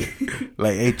 like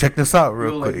hey, check this out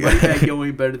real quick. Like, Moneybagg Yo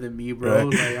ain't better than me, bro.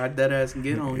 Right. Like I dead ass can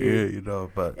get on here. Yeah, you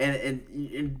know, but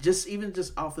and just even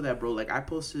just off of that, bro. Like I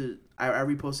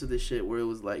reposted this shit where it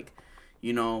was like,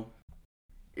 you know.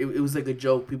 It was like a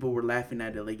joke. People were laughing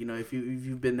at it. Like, you know, if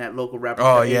you've been that local rapper.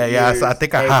 Oh, yeah, yeah. Years, I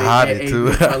think I ha-ha'd it,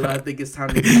 too. I think it's time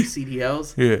to do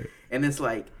CDLs. Yeah. And it's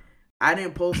like, I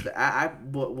didn't post it.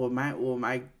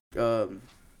 My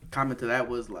comment to that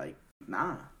was like,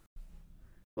 nah.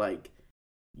 Like,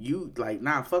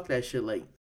 nah, fuck that shit. Like,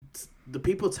 the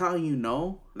people telling you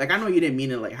no. Like, I know you didn't mean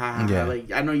it like, ha.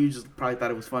 Like, I know you just probably thought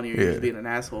it was funny or you're just being an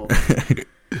asshole.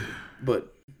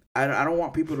 But I don't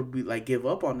want people to be like, give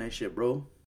up on that shit, bro.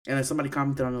 And then somebody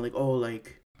commented on it like, oh,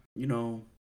 like, you know,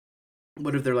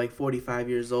 what if they're like 45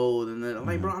 years old? And then I'm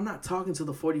like, bro, I'm not talking to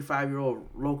the 45-year-old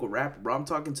local rapper, bro. I'm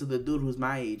talking to the dude who's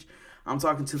my age. I'm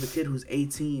talking to the kid who's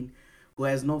 18 who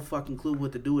has no fucking clue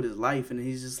what to do with his life. And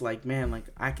he's just like, man, like,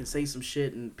 I can say some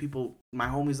shit and people, my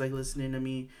homies like listening to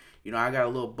me. You know, I got a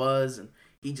little buzz and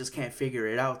he just can't figure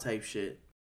it out type shit.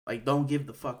 Like, don't give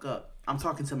the fuck up. I'm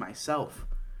talking to myself.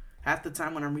 Half the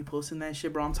time when I'm reposting that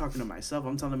shit, bro, I'm talking to myself.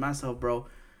 I'm telling myself, bro,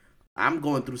 I'm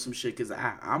going through some shit because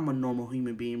I'm a normal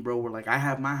human being, bro, where, like, I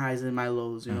have my highs and my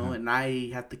lows, you know, and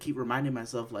I have to keep reminding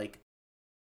myself, like,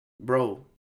 bro,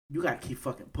 you got to keep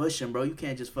fucking pushing, bro. You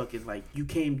can't just fucking, like, you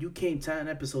came 10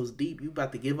 episodes deep. You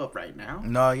about to give up right now?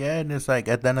 No, yeah, and it's like,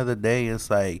 at the end of the day, it's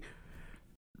like,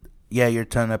 yeah, you're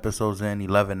 10 episodes in,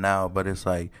 11 now, but it's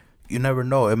like, you never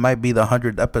know. It might be the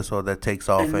 100th episode that takes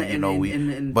off, and you know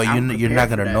but you're not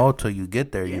gonna know till you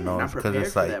get there, you know, because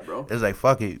it's like it's like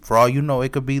fuck it. For all you know,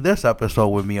 it could be this episode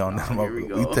with me on this.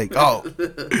 We take off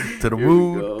to the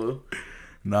moon.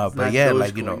 No, but yeah,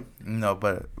 like you know,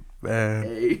 but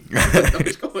hey.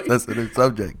 That's the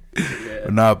subject. Yeah.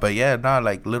 No, but yeah,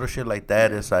 like little shit like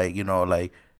that. It's like you know,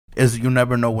 like it's you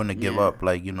never know when to give up.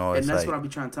 Like you know, and it's that's like, what I be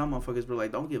trying to tell motherfuckers, bro.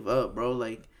 Like, don't give up, bro.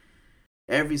 Like.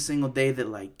 Every single day that,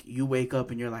 like, you wake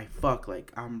up and you're like, fuck,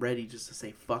 like, I'm ready just to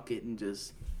say fuck it and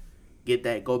just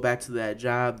go back to that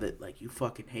job that, like, you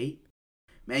fucking hate.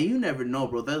 Man, you never know,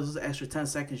 bro. Those extra 10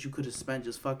 seconds you could have spent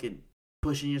just fucking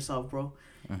pushing yourself, bro.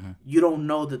 Mm-hmm. You don't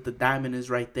know that the diamond is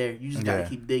right there. You just gotta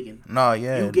keep digging. No,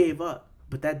 yeah. You gave up,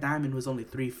 but that diamond was only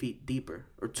 3 feet deeper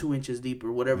or 2 inches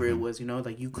deeper, whatever it was, you know?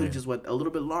 Like, you could have just went a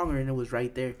little bit longer and it was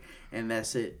right there, and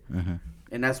that's it. Mm-hmm.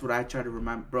 And that's what I try to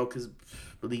remind, bro, because...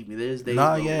 Believe me, there's days.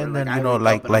 No, yeah, and then you know,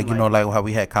 like you know, like how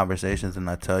we had conversations, and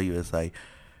I tell you, it's like,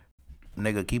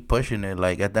 nigga, keep pushing it.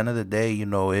 Like at the end of the day, you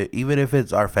know, even if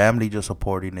it's our family just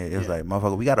supporting it, it's like,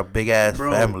 motherfucker, we got a big ass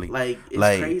family. Like it's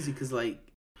crazy because, like,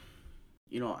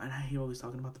 you know, and I hear always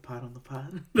talking about the pod on the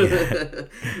pod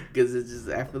because it's just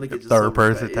I feel like it's just third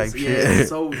person type shit. Yeah, it's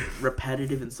so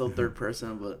repetitive and so third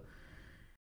person, but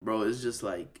bro, it's just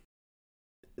like.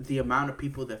 The amount of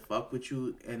people that fuck with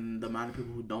you and the amount of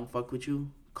people who don't fuck with you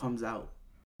comes out.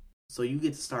 So you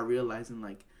get to start realizing,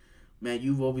 like, man,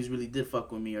 you've always really did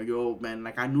fuck with me. Or, yo, man,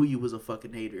 like, I knew you was a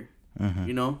fucking hater. Mm-hmm.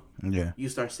 You know? Yeah. You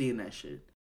start seeing that shit.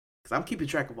 Because I'm keeping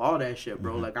track of all that shit,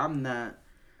 bro. Mm-hmm. Like, I'm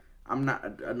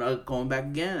not going back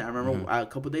again. I remember a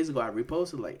couple days ago I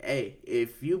reposted, like, hey,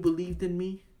 if you believed in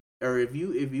me, or if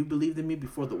you believed in me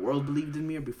before the world believed in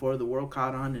me, or before the world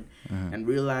caught on and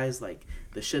realized, like,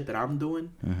 the shit that I'm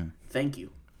doing, thank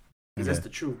you. Because that's the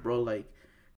truth, bro. Like,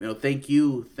 you know, thank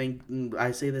you.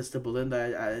 I say this to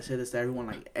Belinda. I say this to everyone.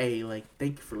 Like, hey, like,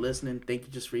 thank you for listening. Thank you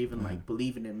just for even, like,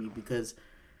 believing in me. Because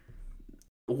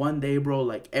one day, bro,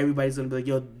 like, everybody's going to be like,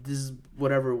 yo, this is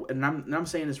whatever. And I'm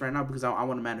saying this right now because I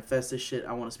want to manifest this shit.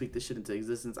 I want to speak this shit into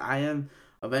existence. I am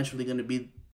eventually going to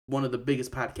be one of the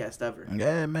biggest podcasts ever.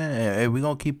 Yeah, man. Hey, we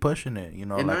gonna keep pushing it. You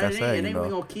know, and like I said, and then we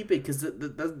gonna keep it because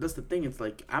that's the thing. It's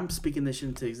like I'm speaking this shit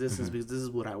into existence because this is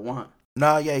what I want.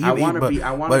 No, yeah,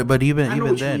 but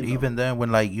even then,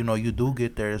 when like you know you do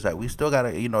get there, it's like we still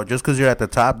gotta, you know, just because you're at the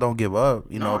top, don't give up,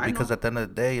 you know, because at the end of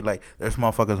the day, like there's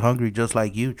motherfuckers hungry just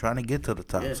like you trying to get to the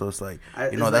top. Yeah. So it's like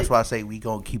you know that's why I say we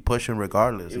gonna keep pushing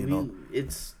regardless. You know,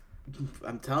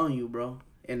 I'm telling you, bro.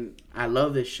 And I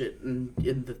love this shit. And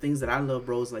the things that I love,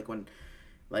 bro, is like when,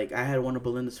 like, I had one of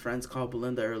Belinda's friends call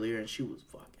Belinda earlier, and she was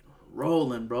fucking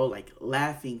rolling, bro, like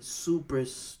laughing super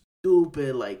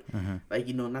stupid, like, like,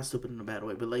 you know, not stupid in a bad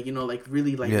way, but like, you know, like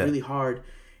really, like really hard.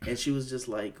 And she was just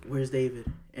like, "Where's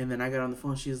David?" And then I got on the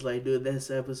phone. She was like, "Dude, this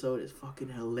episode is fucking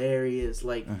hilarious."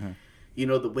 Like, you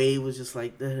know, the way it was just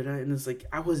like, and it's like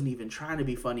I wasn't even trying to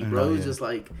be funny, bro. It was just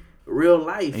like real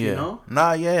life, you know?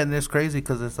 Nah, yeah, and it's crazy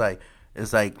because it's like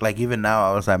even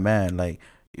now I was like, man, like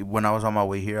when I was on my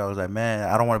way here, I was like, man,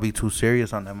 I don't want to be too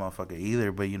serious on that motherfucker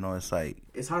either. But you know, it's like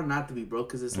it's hard not to be, bro,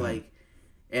 because it's like.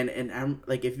 And I'm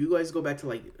like, if you guys go back to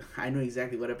like, I know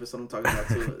exactly what episode I'm talking about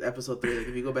too. Episode 3. Like,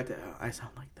 if you go back to, I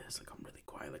sound like this, like I'm really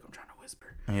quiet, like I'm trying to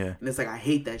whisper. Yeah. And it's like I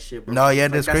hate that shit, bro. No, yeah,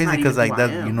 that's like, crazy because like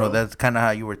that, you know, bro. that's kind of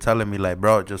how you were telling me, like,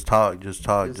 bro, just talk.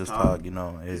 You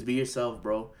know, just be yourself,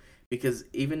 bro. Because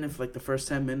even if like the first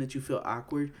 10 minutes you feel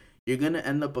awkward, you're gonna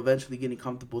end up eventually getting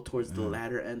comfortable towards the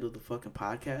latter end of the fucking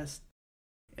podcast.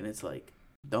 And it's like,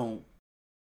 don't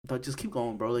just keep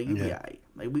going, bro. Like you be alright.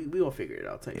 Like we will figure it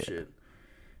out, type shit.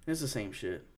 It's the same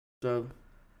shit. So,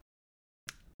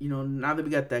 you know, now that we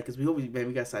got that, because we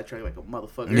got sidetracked like a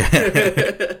motherfucker.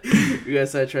 We got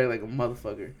sidetracked like a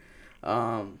motherfucker.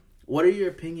 What are your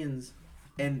opinions?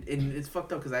 And it's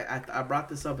fucked up because I brought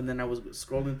this up and then I was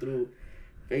scrolling through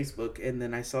Facebook and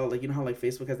then I saw, like, you know how like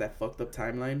Facebook has that fucked up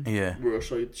timeline? Yeah. Where it'll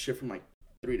show you shit from like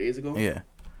 3 days ago? Yeah.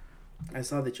 I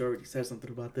saw that you already said something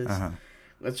about this.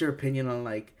 What's your opinion on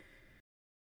like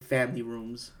family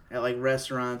rooms at like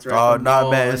restaurants or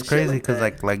man, it's crazy because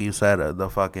like you said, the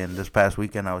fucking this past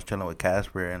weekend I was chilling with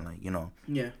Casper and like, you know,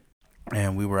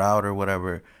 and we were out or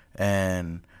whatever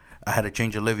and I had to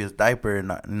change Olivia's diaper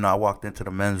and I walked into the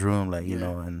men's room, like, you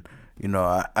know, and you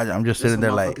know I'm just sitting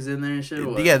there like in there and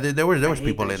shit, there was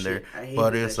people in there,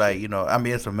 but it's like, you know, I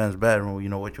mean, it's a men's bedroom, you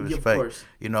know what you expect,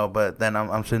 you know, but then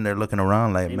I'm sitting there looking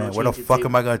around like, man, where the fuck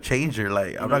am I gonna change her?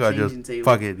 Like, I'm not gonna just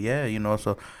fuck it, you know.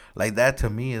 So like that to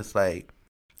me is like,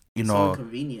 you know, so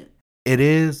inconvenient. It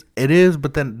is,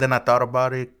 but then I thought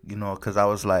about it, you know, because I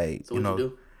was like, so you know,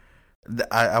 you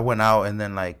I went out and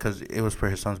then like, because it was for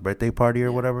his son's birthday party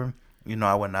or whatever, you know,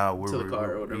 I went out to the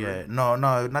car or whatever. Yeah, no,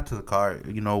 not to the car,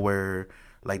 you know, where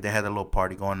like they had a little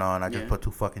party going on. I just put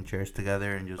 2 fucking chairs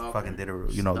together and just fucking did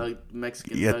it, you know,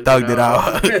 thugged it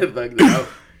out. Thugged it out.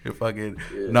 You fucking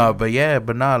no, but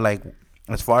no, like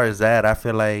as far as that, I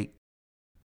feel like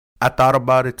I thought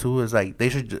about it too. It's like they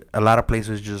should, a lot of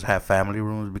places just have family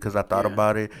rooms because I thought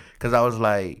about it because I was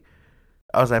like,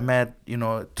 man, you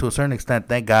know, to a certain extent,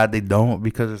 thank God they don't,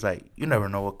 because it's like you never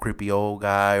know, a creepy old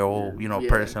guy or you know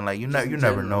person, like you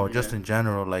never know, just in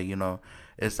general, like, you know,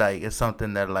 it's like it's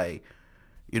something that, like,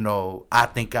 you know, I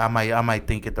think I might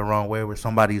think it the wrong way where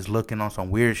somebody's looking on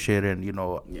some weird shit and, you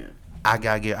know,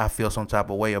 I feel some type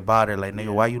of way about it, like,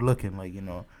 nigga, why you looking, like, you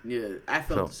know? Yeah, I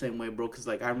felt the same way, bro, because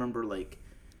like I remember, like,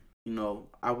 you know,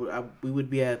 we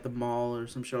would be at the mall or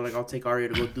some shit, like I'll take Aria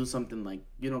to go do something, like,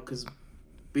 you know, because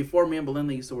before, me and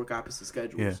Belinda used to work opposite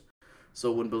schedules.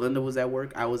 So when Belinda was at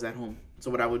work, I was at home. So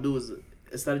what I would do is,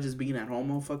 instead of just being at home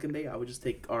all fucking day, I would just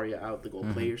take Aria out to go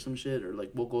play or some shit, or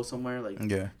like we'll go somewhere, like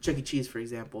Chuck E. Cheese, for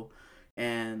example,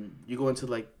 and you go into,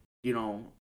 like, you know,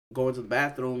 go into the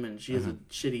bathroom and she has a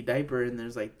shitty diaper and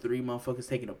there's like 3 motherfuckers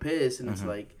taking a piss and it's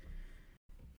like,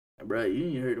 bro, you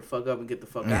need to hurry the fuck up and get the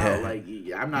fuck out. Like,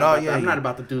 I'm not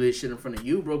about to do this shit in front of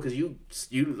you, bro, because you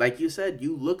like you said,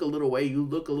 you look a little way, you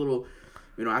look a little,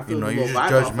 you know, I feel, you know, you're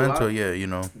just judgmental, you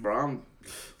know, bro.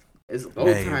 It's go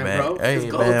time, man. bro. Hey,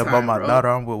 it's man, about my bro. daughter,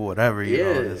 I'm with whatever, you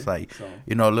know. It's like,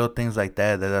 you know, little things like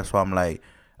that. That's why I'm like,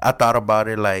 I thought about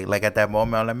it, like at that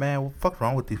moment, I'm like, man, what the fuck's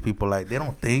wrong with these people? Like, they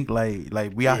don't think,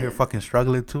 like we out here fucking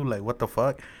struggling too. Like, what the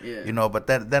fuck? You know, but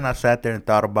then I sat there and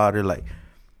thought about it, like,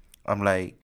 I'm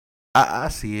like, I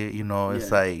see it, you know.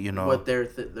 It's like, you know, what their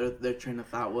train of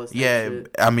thought was.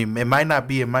 I mean, it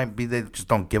might be they just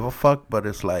don't give a fuck, but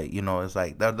it's like, you know, it's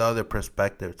like the other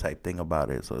perspective type thing about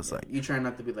it. So it's like, you try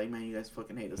not to be like, man, you guys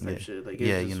fucking hate us type shit. Like,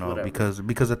 you know, whatever.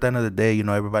 because at the end of the day, you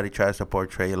know, everybody tries to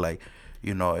portray like,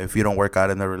 you know, if you don't work out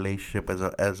in the relationship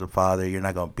as a father, you're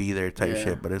not gonna be there type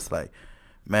shit. But it's like,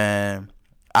 man,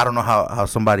 I don't know how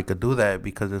somebody could do that,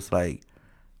 because it's like,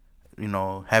 you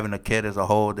know, having a kid is a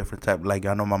whole different type. Like,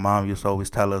 I know my mom used to always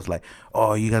tell us, like,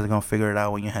 oh, you guys are gonna figure it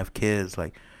out when you have kids,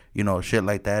 like, you know, shit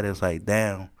like that. Is like,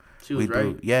 damn, she was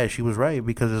right. Yeah, she was right,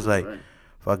 because it's like,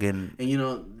 fucking. And, you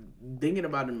know, thinking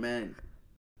about it, man,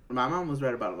 my mom was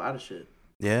right about a lot of shit.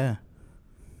 Yeah,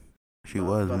 she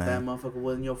was, but man. That motherfucker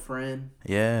wasn't your friend.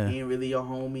 Yeah, he ain't really your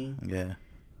homie. Yeah,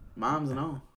 moms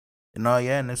know. No,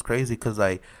 yeah, and it's crazy because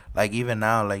like even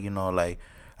now, like, you know, like,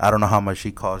 I don't know how much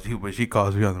she calls you, but she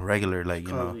calls me on the regular, like,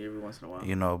 you know, me every once in a while.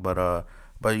 You know,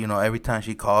 but you know, every time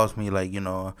she calls me, like, you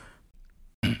know,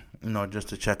 you know, just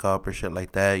to check up or shit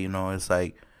like that, you know, it's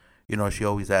like, you know, she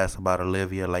always asks about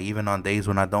Olivia, like, even on days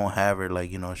when I don't have her,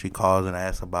 like, you know, she calls and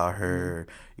asks about her,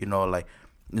 you know, like,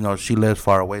 you know, she lives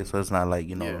far away, so it's not like,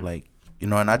 you know, like, you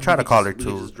know, and I try to call her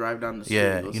too. Just drive down the street.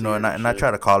 Yeah, you know, and I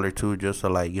try to call her too, just to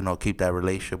like, you know, keep that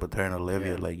relationship with her and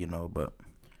Olivia, like, you know, but.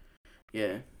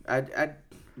 Yeah, I'd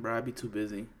be too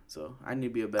busy, so I need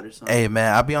to be a better son. Hey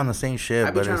man, I be on the same shit,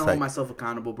 I be but trying it's to like hold myself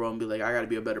accountable, bro, and be like, I gotta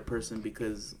be a better person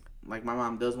because, like, my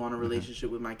mom does want a relationship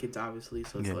with my kids, obviously.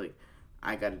 So it's like,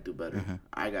 I gotta do better.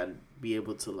 I gotta be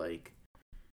able to like.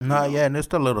 No, yeah, and it's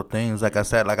the little things. Like I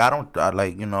said, like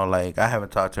like, you know, like I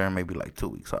haven't talked to her in maybe like 2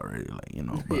 weeks already, like, you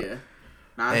know. But, yeah.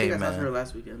 Nah, I think I talked to her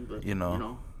last weekend, but you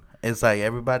know. It's like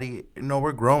everybody, you know,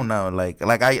 we're grown now. Like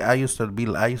I used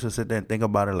to sit there and think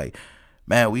about it. Like,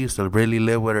 man, we used to really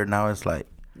live with her. Now it's like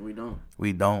we don't.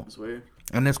 It's weird.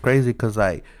 And it's crazy because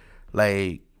like,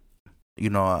 you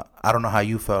know, I don't know how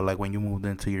you felt like when you moved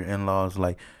into your in-laws.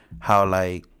 Like how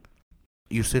like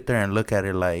you sit there and look at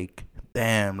it like,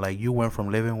 damn, like you went from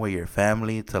living with your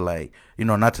family to like, you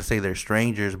know, not to say they're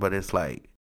strangers, but it's like.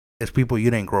 It's people you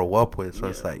didn't grow up with, so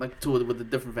it's like with a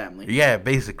different family. Yeah,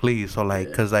 basically. So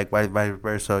like, cause like vice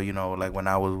versa, you know, like when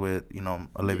I was with, you know,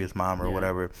 Olivia's mom or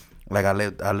whatever, like I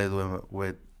lived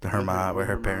with her mom, with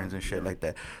her parents and shit like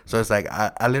that. So it's like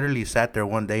I literally sat there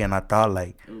one day and I thought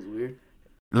like it was weird.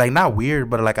 Like not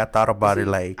weird, but like I thought about it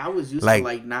like I was used to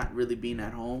like not really being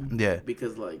at home. Yeah.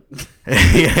 Because like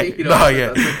yeah, you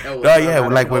know,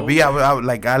 like with me,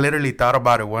 I literally thought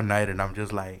about it one night and I'm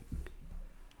just like.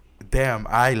 Damn,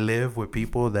 I live with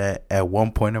people that at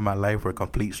one point in my life were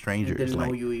complete strangers. Didn't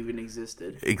know you even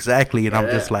existed. Exactly, and I'm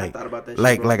just like, I thought about that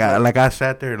shit, I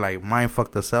sat there like mind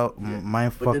fucked myself,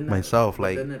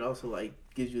 like. But then it also like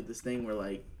gives you this thing where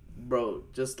like, bro,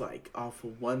 just like off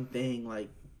of one thing, like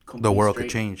the world could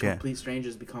change. Complete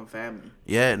strangers become family.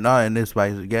 Yeah, no, and it's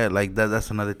like like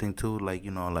that's another thing too. Like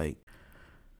you know, like.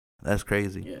 That's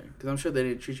crazy. Yeah, because I'm sure they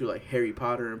didn't treat you like Harry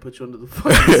Potter and put you under the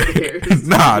fucking stairs.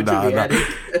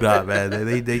 nah,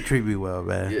 man. They treat me well,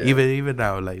 man. Yeah. Even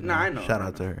now, like, I know. Shout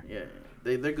out to her. Yeah,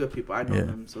 they're good people. I know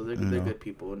them, so they're good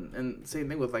people. And same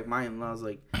thing with like my in-laws.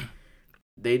 Like,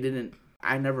 they didn't.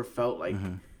 I never felt like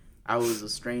I was a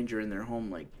stranger in their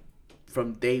home. Like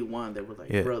from day one, they were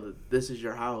like, "Brother, this is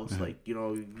your house. Like, you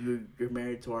know, you're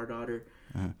married to our daughter."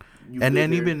 And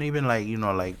then even like you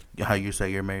know like how you say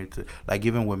you're married to like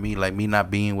even with me like me not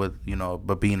being with you know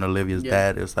but being Olivia's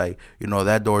dad, it's like you know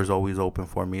that door is always open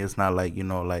for me. It's not like you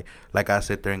know like I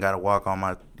sit there and gotta walk on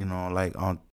my you know like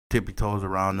on tippy toes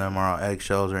around them or on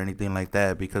eggshells or anything like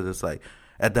that, because it's like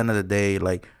at the end of the day,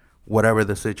 like whatever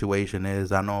the situation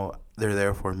is, I know they're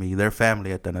there for me. They're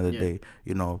family at the end of the day,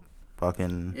 you know.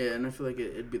 Fucking and I feel like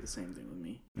it'd be the same thing with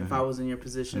me if I was in your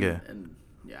position. And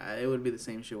yeah, it would be the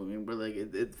same shit with me. But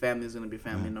like, family is gonna be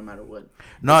family no matter what.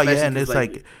 No, especially and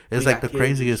it's like the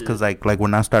craziest because like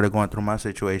when I started going through my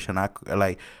situation, I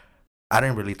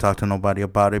didn't really talk to nobody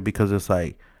about it because it's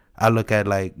like I look at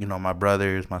like you know my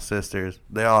brothers, my sisters,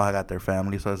 they all got their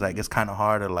family, so it's like it's kind of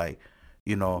hard to like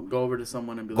you know go over to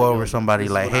someone and be somebody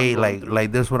like hey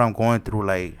like this is what I'm going through,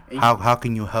 like how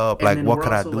can you help, like what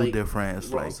could I do different? It's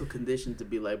we're also conditioned to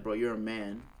be like, bro, you're a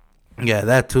man. Yeah,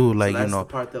 that too. Like so you know, the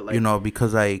part that, like, you know,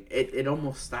 because like it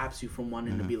almost stops you from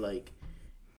wanting to be like,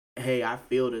 "Hey, I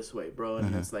feel this way, bro,"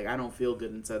 and it's like I don't feel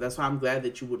good inside. That's why I'm glad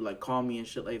that you would like call me and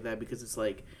shit like that, because it's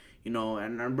like, you know,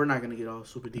 and we're not gonna get all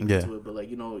super deep into it, but like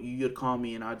you know, you'd call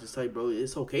me and I'd just tell you, bro,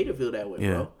 it's okay to feel that way,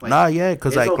 bro. Like,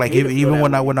 because like even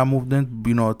when I moved in,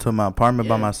 you know, to my apartment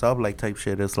by myself, like type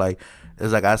shit, it's like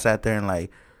I sat there and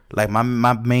like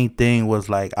my main thing was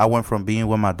like I went from being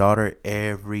with my daughter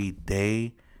every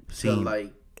day. To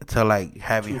like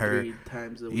having 2-3 her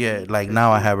times a week. Like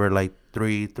now I have her like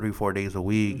 3-4 days a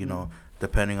week, you know,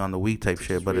 depending on the week type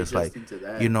shit. But it's like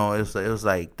you know, it was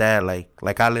like that,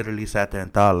 like I literally sat there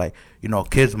and thought like, you know,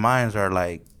 kids' minds are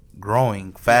like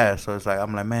growing fast, so it's like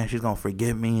I'm like, man, she's gonna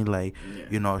forget me, like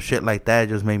you know, shit like that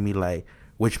just made me like,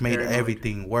 which made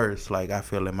everything worse, like I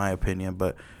feel, in my opinion.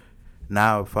 But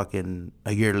now fucking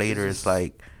a year later, it's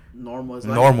like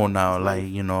normal now, like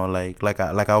you know, like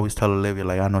I always tell Olivia,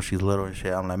 like I know she's little and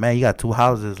shit, I'm like, man, you got 2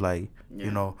 houses, like you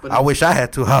know, I wish I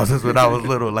had 2 houses when I was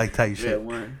little, like type shit.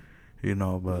 You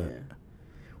know, but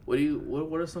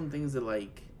what are some things that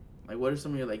like what are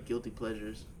some of your like guilty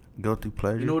pleasures? You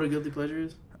know what a guilty pleasure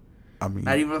is? I mean,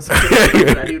 not even on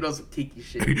some tiki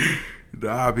shit.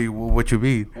 Nah, I mean, what you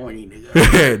mean? Horny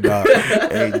nigga. Nah.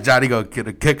 Hey, Johnny gonna get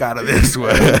a kick out of this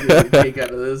one.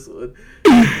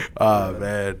 Oh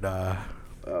man, nah.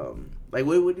 Like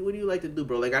what do you like to do,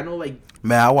 bro? Like I know, like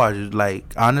man, I watch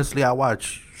honestly, I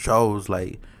watch shows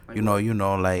like you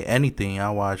know, like anything.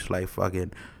 I watch like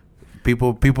fucking.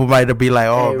 People might be like,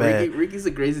 oh, man. Ricky's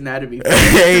a Grey's Anatomy.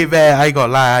 Hey, man, I ain't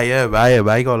gonna lie. I am. I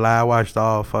ain't gonna lie. I watched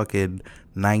all fucking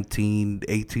 19,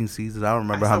 18 seasons. I don't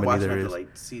remember how many there is.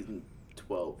 Like season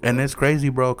 12. Bro. And it's crazy,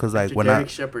 bro, because like when Derek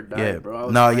Shepard died, bro.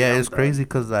 It's crazy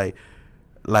because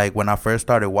like when I first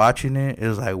started watching it, it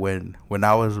was like when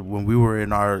we were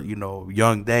in our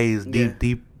young days,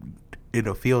 deep in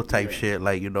the field type shit,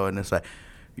 like and it's like.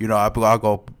 I'll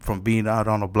go from being out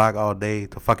on the block all day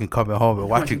to fucking coming home and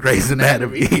watching Grey's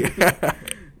Anatomy.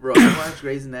 Bro, I watched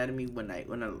Grey's Anatomy when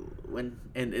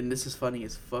this is funny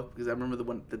as fuck because I remember the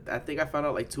one that I think I found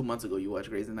out like 2 months ago. You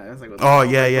watched Grey's Anatomy. I was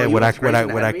like,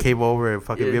 when I came over and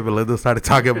fucking me and Belinda started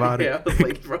talking about it. I was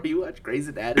like, bro, you watch Grey's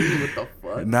Anatomy? What the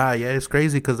fuck? Nah, yeah, it's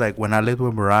crazy because like when I lived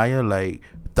with Mariah, like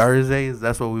Thursdays,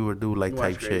 that's what we would do, like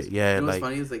type shit. Yeah, what's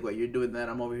funny is like, you're doing that,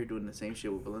 I'm over here doing the same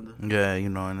shit with Belinda. Yeah,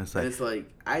 and it's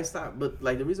like I stopped, but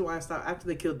like the reason why I stopped after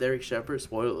they killed Derek Shepard,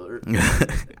 spoiler alert,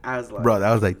 I was like, bro,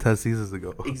 that was like 10 seasons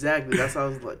ago. Exactly, that's why I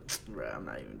was like, bro, I'm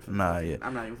not even.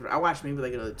 I'm not even. I watched maybe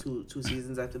like another two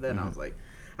seasons after that, and I was like,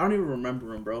 I don't even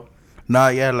remember him, bro. Nah,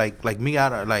 yeah, like me, I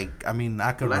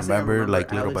can remember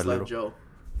like little by little. Joe.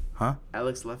 Huh?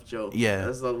 Alex left Joe. Yeah,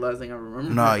 that's the last thing I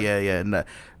remember. No, yeah. No.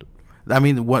 I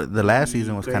mean, the last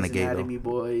season was kind of gay, Anatomy though.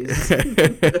 Boys. That's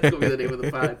gonna be the name of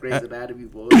the pod, Grey's Anatomy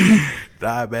Boys.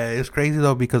 Nah, man, it's crazy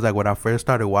though because like when I first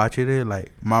started watching it,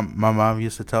 like my mom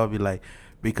used to tell me like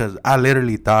because I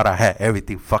literally thought I had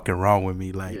everything fucking wrong with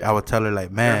me. Like I would tell her like,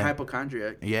 man, you're a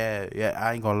hypochondriac. Yeah,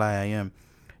 I ain't gonna lie, I am.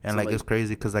 And like it's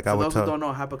crazy because like I would tell. For those who don't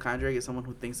know, hypochondriac is someone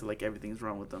who thinks that like everything's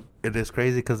wrong with them. It is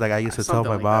crazy because like I used to tell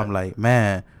my mom like,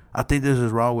 man, I think this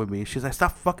is wrong with me. She's like,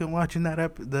 stop fucking watching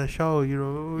the show.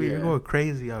 You're going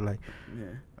crazy. I'm like,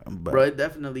 bro, it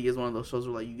definitely is one of those shows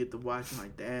where like you get to watch and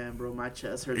like, damn, bro, my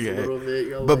chest hurts a little bit.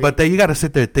 You're but then you gotta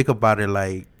sit there and think about it.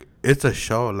 Like it's a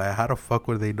show. Like how the fuck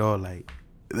would they know? Like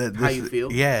how you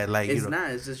feel? Yeah, like it's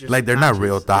not. It's just your like they're not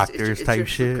real doctors it's type your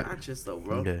shit. Subconscious though,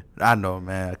 bro. Yeah, I know,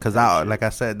 man. Cause like I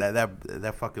said,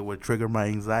 that fucking would trigger my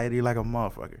anxiety like a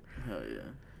motherfucker. Hell yeah.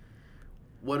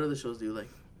 What other shows do you like?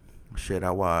 Shit,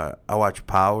 I watch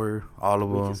Power, all of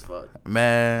them. Weak as fuck.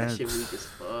 Man, that shit weak as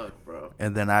fuck, bro.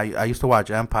 And then I used to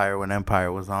watch Empire when Empire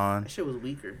was on. That shit was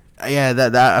weaker. Yeah,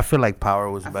 that I feel like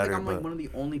Power was better. I'm like one of the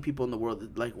only people in the world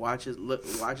that like watches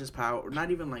Power, or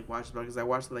not even like watches Power, because I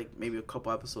watched like maybe a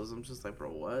couple episodes. I'm just like, bro,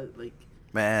 what? Like,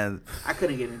 man, I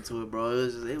couldn't get into it, bro.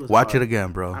 It was watch hard. it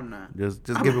again, bro. I'm not. Just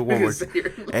give it one more.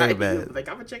 Hey, man. Like,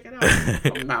 I'm gonna check it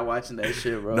out. I'm not watching that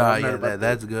shit, bro. Nah, yeah,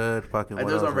 that's good. Fucking. Like,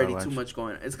 there's already too much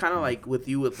going. It's kind of like with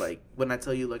you, with like when I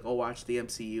tell you like, oh, watch the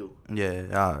MCU.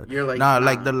 Yeah. You're like, nah.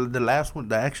 Like the last one.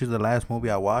 The last movie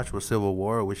I watched was Civil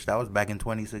War, which that was back in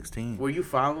 2016. Were you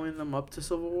following them up to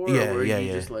Civil War? Yeah, or were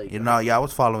you just like, I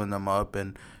was following them up,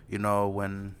 and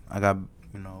when I got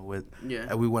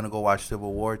we went to go watch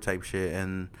Civil War type shit,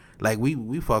 and like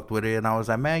we fucked with it, and I was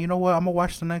like, man, you know what, I'm gonna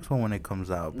watch the next one when it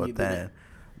comes out. But then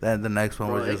the next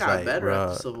one was just like, better bro,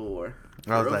 after Civil War.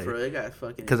 I was like, it got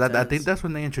fucking. Because I think that's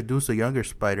when they introduced a younger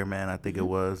Spider-Man. I think it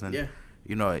was, and it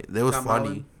was Tom funny.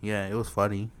 Holland. Yeah, it was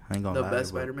funny. I ain't gonna lie. The best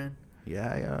Spider-Man.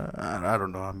 Yeah. I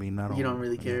don't know. I mean, I don't. You don't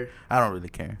really care. I don't really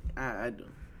care. I do.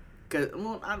 Cause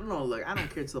I don't know. Like I don't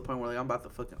care to the point where like I'm about to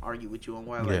fucking argue with you on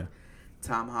why like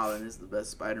Tom Holland is the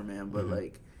best Spider-Man, but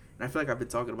like. And I feel like I've been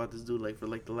talking about this dude like for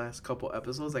like the last couple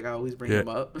episodes. Like I always bring him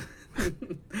up.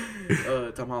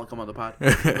 Tom Holland, come on the pod.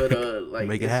 But like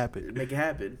make it happen. Make it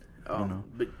happen.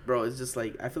 But bro, it's just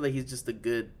like I feel like he's just a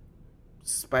good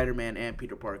Spider-Man and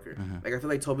Peter Parker. Like I feel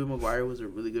like Tobey Maguire was a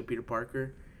really good Peter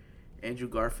Parker. Andrew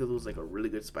Garfield was like a really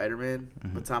good Spider-Man.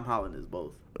 But Tom Holland is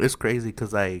both. It's crazy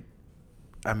because like.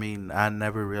 I mean, I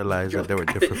never realized that there were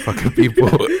different fucking people.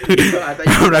 I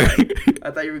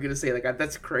thought you were gonna say like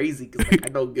that's crazy because like, I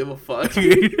don't give a fuck.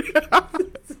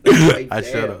 Like, I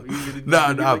should have.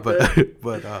 No,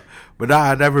 but no,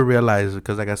 I never realized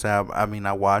because like I said, I mean,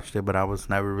 I watched it, but I was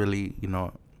never really,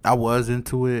 I was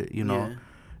into it,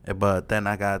 but then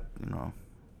I got,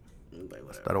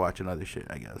 started watching other shit.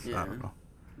 I guess I don't know.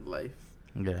 Life.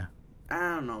 Yeah.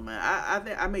 I don't know, man. I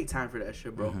think I make time for that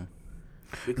shit, bro.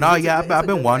 No, I've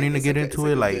been wanting to get into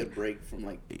it. Like, a good break from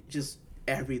like just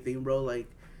everything, bro. Like,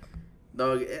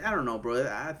 dog, I don't know, bro.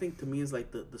 I think to me it's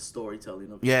like the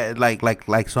storytelling of it. Yeah,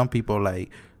 like some people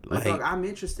like dog, I'm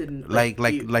interested in like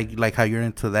how you're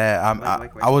into that.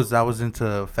 I was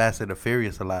into Fast and the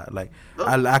Furious a lot. Like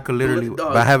I could literally,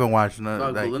 but I haven't watched none.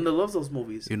 Dog, like, Belinda loves those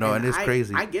movies, and it's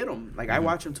crazy. I get them. Like I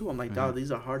watch them too. I'm like, dog,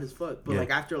 these are hard as fuck. But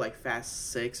like after like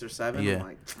Fast 6 or 7, I'm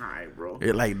like, all right, bro.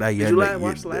 Did you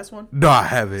watch the last one? No, I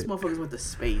haven't. These motherfuckers went to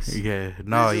space. Yeah,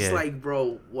 no, it's just like,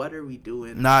 bro, what are we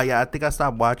doing? Nah, yeah, I think I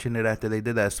stopped watching it after they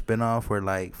did that spinoff where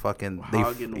like fucking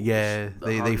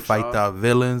they fight the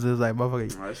villains. It's like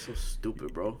motherfucker. That's so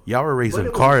stupid, bro. Y'all were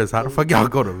racing cars. How the fuck y'all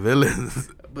go to villains?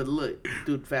 But look,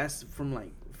 dude, Fast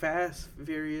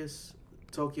Furious,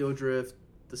 Tokyo Drift,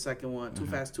 the second one, Too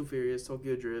Fast, Too Furious,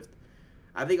 Tokyo Drift.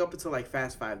 I think up until like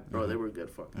Fast 5, bro, they were good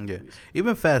fucking movies.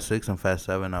 Even Fast 6 and Fast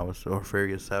 7, or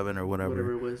Furious 7 or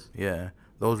whatever it was. Yeah,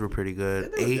 those were pretty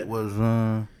good. Yeah, 8 good.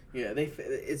 was yeah,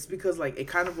 it's because like it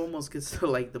kind of almost gets to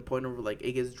like the point of like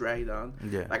it gets dragged on.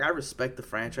 Yeah, like I respect the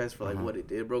franchise for like what it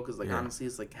did, bro, because like honestly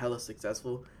it's like hella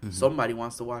successful. Mm-hmm. Somebody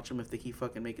wants to watch them if they keep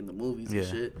fucking making the movies and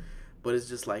shit. But it's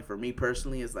just like for me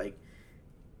personally, it's like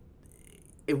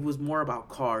it was more about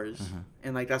cars,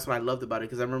 and like that's what I loved about it.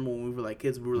 Because I remember when we were like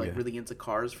kids, we were like really into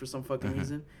cars for some fucking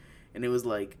reason, and it was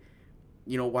like,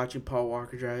 you know, watching Paul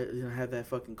Walker drive, you know, have that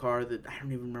fucking car that I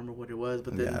don't even remember what it was,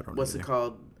 but then what's it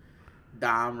called,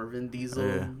 Dom or Vin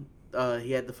Diesel. Yeah.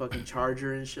 He had the fucking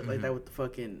Charger and shit like that with the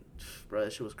fucking, bro,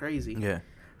 that shit was crazy. Yeah.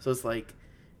 So it's like,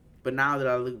 but now that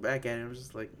I look back at it, I'm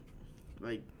just like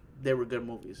they were good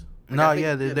movies. Like,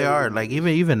 no, they are. Like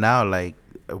even now, like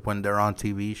when they're on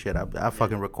TV, shit, I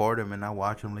fucking record them and I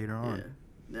watch them later on.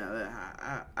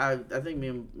 Yeah, I think me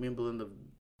and Belinda,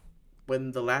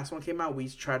 when the last one came out, we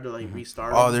tried to like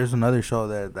restart. Oh, there's another show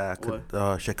that could,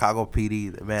 Chicago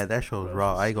PD. Man, that show is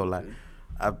raw. I ain't gonna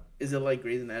lie. Is it like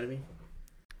Grey's Anatomy?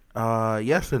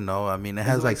 Yes and no. I mean, it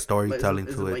has like storytelling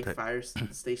to it. Like Fire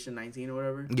Station 19 or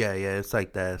whatever? Yeah, it's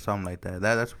like that, something like that.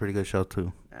 That's a pretty good show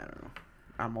too. I don't know.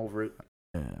 I'm over it.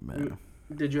 Yeah, man.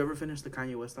 Did you ever finish the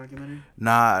Kanye West documentary?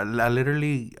 Nah,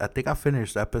 I think I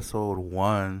finished episode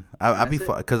 1. I be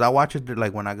because I watch it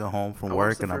like when I go home from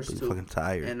work and I'm fucking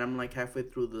tired. And I'm like halfway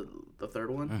through the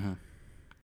third one.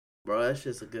 Bro, that's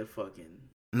just a good fucking.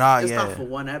 Nah, it's not for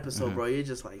one episode, bro. You're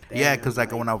just like, damn, yeah, because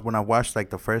like when I watched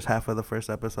like the first half of the first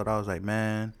episode, I was like,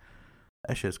 man,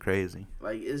 that shit's crazy.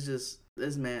 Like it's just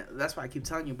this man. That's why I keep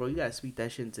telling you, bro. You gotta speak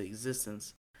that shit into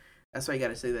existence. That's why you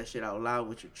gotta say that shit out loud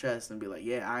with your chest and be like,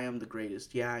 yeah, I am the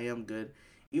greatest. Yeah, I am good.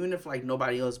 Even if like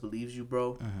nobody else believes you,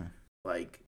 bro.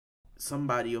 Like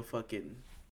somebody'll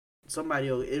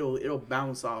it'll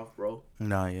bounce off, bro.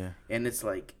 Nah, yeah. And it's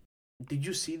like, did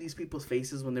you see these people's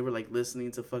faces when they were like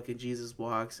listening to fucking Jesus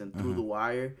Walks and Through the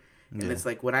Wire? And it's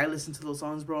like when I listen to those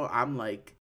songs, bro, I'm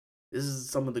like, this is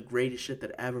some of the greatest shit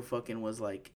that ever fucking was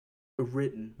like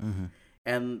written.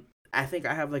 And I think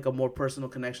I have like a more personal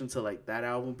connection to like that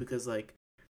album because like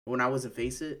when I was in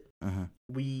Face It,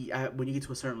 when you get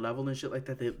to a certain level and shit like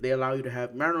that, they allow you to have.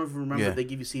 I don't know if you remember, they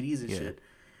give you CDs and shit.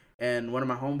 And one of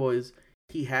my homeboys,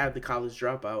 he had the College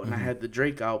Dropout, and I had the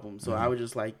Drake album, so I would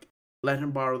just like let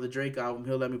him borrow the Drake album.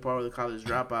 He'll let me borrow the College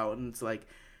Dropout, and it's like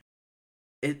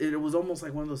it was almost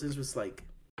like one of those things where it's like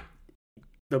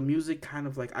the music kind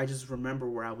of like I just remember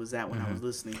where I was at when I was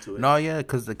listening to it. No, yeah,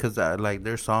 because like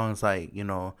there's songs like, you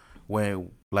know,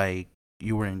 when like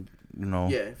you were in, you know,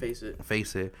 Face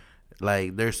It,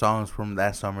 like there's songs from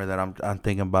that summer that I'm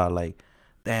thinking about like,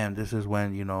 damn, this is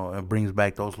when, you know, it brings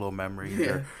back those little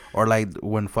memories. Or like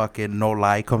when fucking No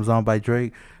Lie comes on by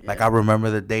Drake. Like I remember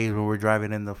the days when we're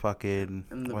driving in the fucking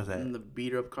what's that? In the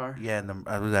beat up car. Yeah, and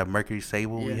was that Mercury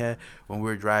Sable we had when we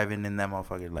were driving in that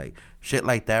motherfucker. Like shit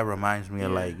like that reminds me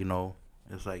of like, you know,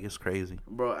 it's like it's crazy.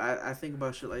 Bro, I think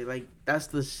about shit like that's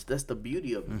the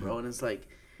beauty of it, bro. And it's like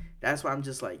that's why I'm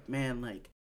just like, man, like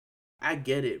I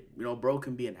get it. You know, bro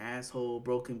can be an asshole.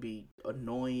 Bro can be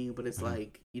annoying. But it's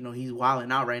like, you know, he's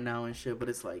wilding out right now and shit. But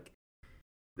it's like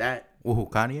that. Who,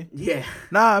 Kanye? Yeah.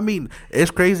 Nah, I mean,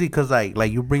 it's crazy because,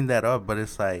 like you bring that up. But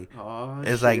it's like,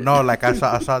 like, no, like I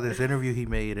saw this interview he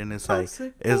made. And it's like,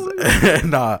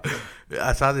 nah,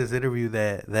 I saw this interview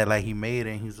that like he made.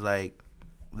 And he's like,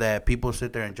 that people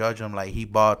sit there and judge him. Like he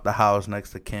bought the house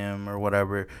next to Kim or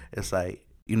whatever. It's like,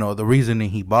 you know, the reasoning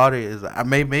he bought it is,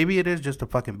 maybe it is just to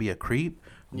fucking be a creep,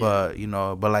 but you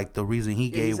know, but like the reason he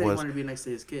gave he was wanted to be next to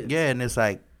his kids. Yeah, and it's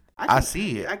like I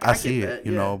see it, I see it,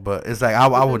 you know, but it's like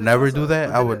I would never do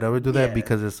that. I would never do that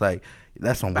because it's like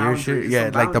that's some weird shit. Yeah,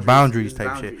 like the boundaries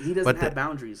type shit. He doesn't have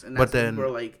boundaries, and that's where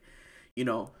like, you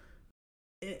know,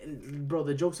 bro,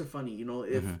 the jokes are funny. You know,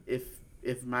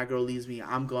 if my girl leaves me,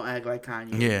 I'm gonna act like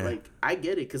Kanye. Yeah, like I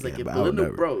get it because like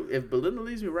if Belinda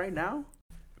leaves me right now,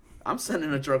 I'm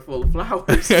sending a truck full of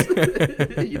flowers.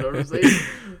 You know what I'm saying?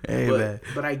 Hey,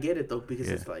 but I get it though because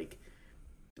it's like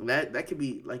that could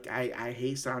be like I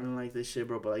hate sounding like this shit,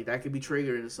 bro. But like that could be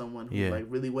triggering to someone who like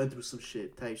really went through some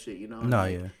shit type shit. You know? No,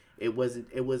 like, it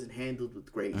wasn't handled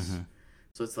with grace.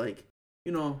 So it's like,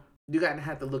 you know, you gotta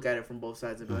have to look at it from both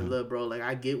sides and be like, look, bro, like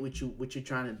I get what you're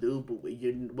trying to do, but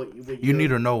you need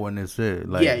to know when it's it.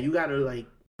 Like, you gotta like,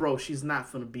 bro, she's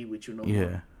not gonna be with you no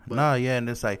more. But, and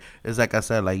it's like I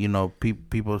said, like, you know,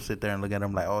 people sit there and look at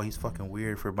him like, oh, he's fucking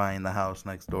weird for buying the house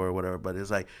next door or whatever. But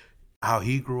it's like, how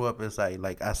he grew up is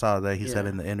like I saw that he said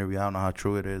in the interview. I don't know how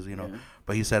true it is,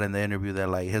 but he said in the interview that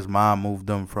like his mom moved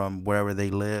him from wherever they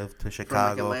live to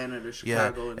Chicago, from like Atlanta to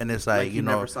Chicago, and it's like he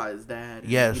never saw his dad.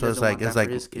 Yeah, so it's like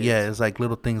it's like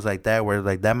little things like that where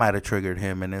like that might have triggered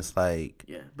him, and it's like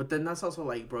but then that's also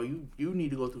like, bro, you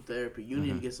need to go through therapy. You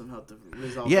need to get some help to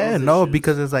resolve.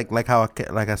 Because it's like how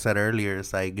I said earlier,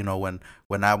 it's like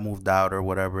when I moved out or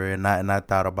whatever, and I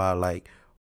thought about like,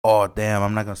 oh damn,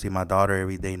 I'm not gonna see my daughter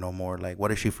every day no more. Like,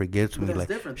 what if she forgets me? Like,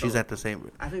 she's at the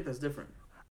same. I think that's different.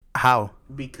 How?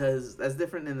 Because that's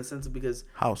different in the sense of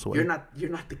how so? You're not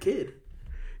the kid.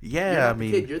 Yeah, I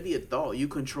mean, you're the adult. You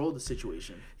control the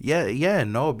situation. Yeah,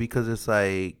 no, because it's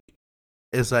like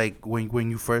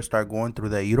when you first start going through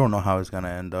that, you don't know how it's gonna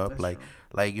end up. That's true.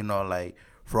 Like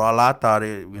for all I thought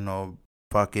it,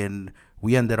 fucking.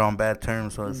 We ended on bad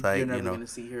terms, so it's like, you're never gonna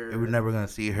see her. We're never gonna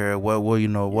see her.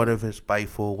 What if it's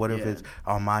spiteful? What if it's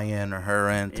on my end or her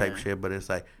end type shit? But it's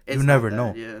like you never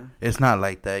know. Yeah. It's not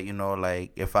like that,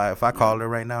 Like if I call her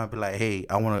right now and be like, hey,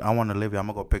 I wanna live here. I'm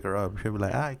gonna go pick her up. She'll be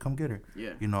like, all right, come get her.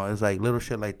 Yeah. It's like little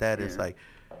shit like that. It's like,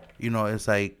 it's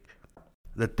like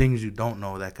the things you don't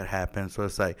know that could happen. So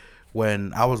it's like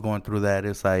when I was going through that,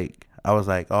 it's like. I was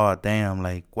like, oh, damn,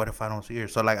 like, what if I don't see her?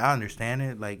 So, like, I understand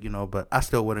it, like, but I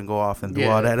still wouldn't go off and do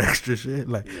all that extra shit.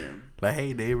 Like,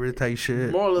 hey, neighbor type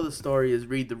shit. Moral of the story is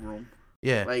read the room.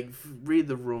 Yeah. Like, read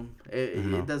the room.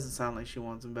 It doesn't sound like she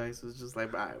wants him back, so it's just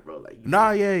like, all right, bro. Like,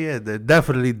 yeah. They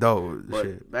definitely don't. But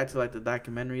shit. Back to, like, the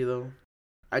documentary, though,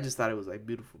 I just thought it was, like,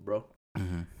 beautiful, bro.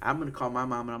 Mm-hmm. I'm going to call my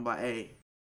mom, and I'm like, hey,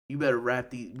 you better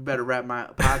rap my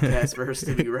podcast verse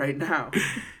to me right now.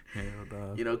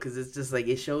 Hell, because it's just like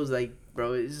it shows like,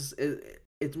 bro, it's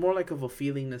more like of a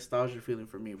feeling, nostalgia feeling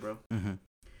for me, bro. Mm-hmm.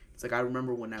 It's like I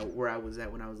remember where I was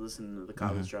at when I was listening to the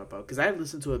College Dropout, because I had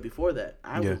listened to it before that.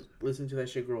 I was listening to that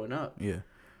shit growing up. Yeah,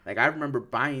 like I remember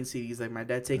buying CDs, like my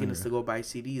dad taking us to go buy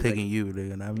CDs. Taking you,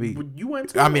 nigga, not me. You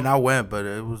went too. I mean, I went, but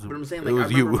it was. But I'm saying, like, I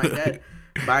remember my dad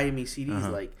buying me CDs,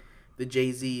 like the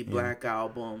Jay-Z Black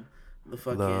album, the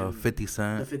fucking the 50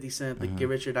 Cent, the Get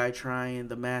Rich or Die Trying,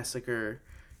 the Massacre.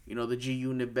 The G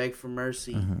Unit, Beg for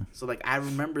Mercy. Mm-hmm. So, like, I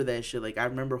remember that shit. Like, I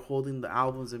remember holding the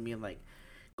albums and being, like,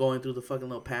 going through the fucking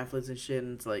little pamphlets and shit.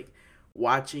 And it's, like,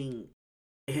 watching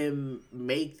him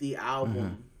make the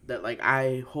album that, like,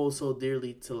 I hold so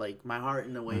dearly to, like, my heart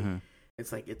in a way. Mm-hmm.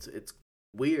 It's, like, it's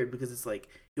weird because it's, like,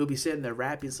 he'll be sitting there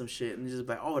rapping some shit and just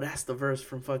like, oh, that's the verse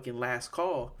from fucking Last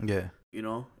Call. Yeah.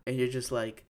 And you're just,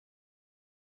 like,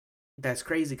 that's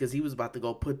crazy because he was about to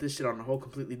go put this shit on a whole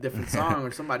completely different song, or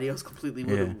somebody else completely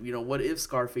would have, what if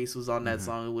Scarface was on that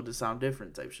song? It would have sound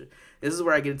different type shit. This is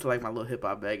where I get into like my little hip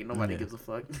hop bag and nobody gives a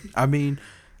fuck. I mean,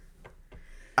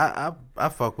 I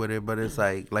fuck with it, but it's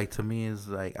like to me, it's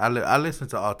like I listen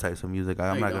to all types of music.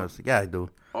 I'm not gonna say, I do.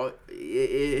 Oh,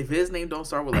 if his name don't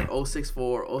start with like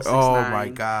 064, 069, oh my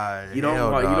god, you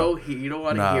don't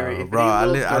want to hear it. If bro, I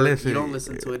listen. You don't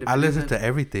listen to it. I listen to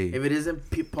everything. If it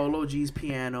isn't Polo G's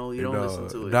piano, you don't listen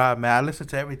to it. Nah, man, I listen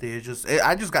to everything. It's just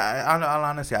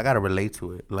honestly, I gotta relate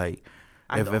to it. Like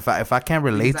if I can't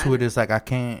relate to it, it's like I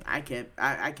can't. I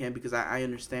can't because I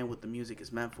understand what the music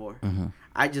is meant for. Mm-hmm.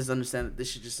 I just understand that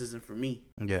this shit just isn't for me.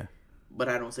 Yeah. But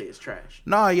I don't say it's trash.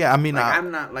 No, yeah, I mean, like,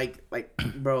 I'm not like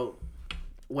bro.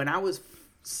 When I was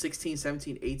 16,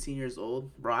 17, 18 years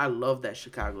old, bro, I loved that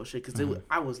Chicago shit because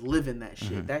I was living that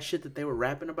shit. Mm-hmm. That shit that they were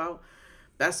rapping about.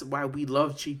 That's why we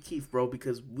love Chief Keef, bro,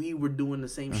 because we were doing the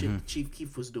same shit that Chief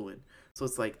Keef was doing. So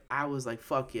it's like, I was like,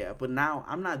 fuck yeah. But now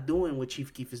I'm not doing what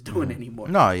Chief Keef is doing anymore.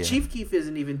 No, yeah. Chief Keef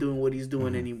isn't even doing what he's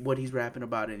doing what he's rapping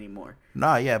about anymore.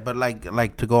 No, yeah, but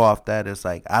like to go off that, it's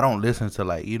like, I don't listen to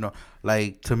like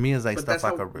to me it's like stuff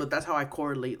I could. But that's how I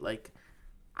correlate, like,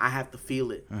 I have to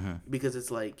feel it. Because it's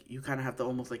like, you kind of have to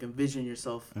almost like envision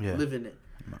yourself living it.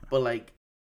 But like,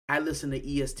 I listen to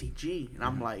ESTG and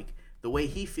I'm like, the way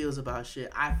he feels about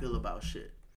shit, I feel about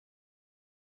shit.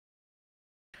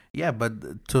 Yeah,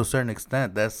 but to a certain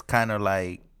extent, that's kind of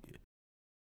like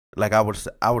I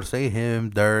would say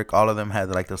him, Dirk, all of them had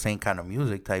like the same kind of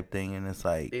music type thing, and it's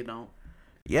like they don't.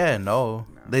 Yeah, no.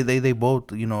 They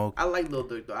both, I like Lil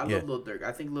Durk though. I love Lil Durk.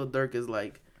 I think Lil Durk is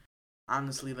like,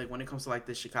 honestly, like when it comes to like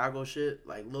the Chicago shit,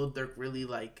 like Lil Durk really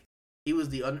like he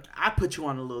was I put you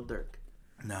on a Lil Durk.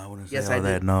 No, I wouldn't say all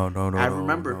that. No. I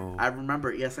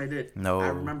remember. Yes, I did. No. I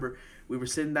remember. We were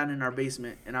sitting down in our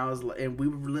basement, and we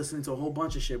were listening to a whole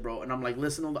bunch of shit, bro. And I'm like,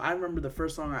 listen. I remember the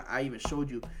first song I even showed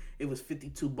you. It was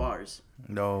 52 bars.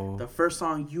 No. The first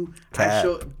song I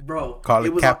showed, bro. Call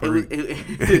it Capery.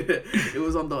 It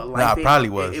was on the Life. Nah, probably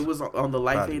was. It was on the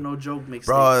Life Ain't No Joke mixtape.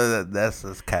 Bro,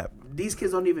 that's cap. These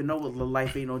kids don't even know what the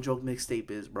Life Ain't No Joke mixtape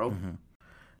is, bro.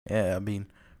 Yeah, I mean,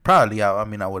 Probably. I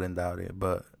mean, I wouldn't doubt it,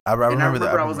 but I remember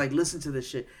that. I was like, listen to this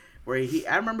shit.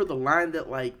 I remember the line that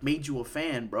like made you a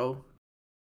fan, bro.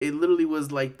 It literally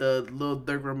was like the Lil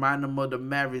Durk remind him of the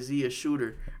Mavericks, he a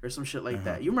shooter or some shit like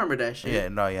that. You remember that shit? Yeah,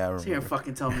 no, yeah, I remember. Sit here and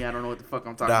fucking tell me I don't know what the fuck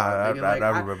I'm talking about.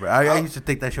 I remember. I used to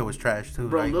think that shit was trash too.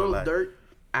 Bro, Lil Durk,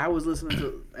 I was listening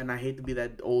to, and I hate to be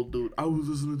that old dude. I was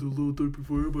listening to Lil Durk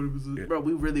before everybody was. Bro,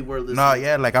 we really were listening. No,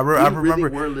 yeah, like I remember. Really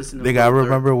were listening. Nigga, I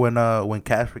remember when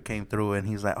Casper came through and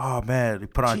he's like, "Oh man, he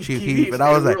put on Chief Keef," and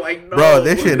I was like, no. "Bro,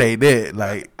 this shit ain't it."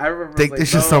 Like, I remember take this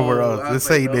shit somewhere else. This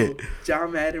ain't it.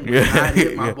 John Madden was not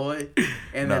it, my boy.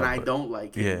 And then I don't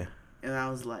like it. Yeah. And I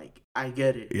was like, I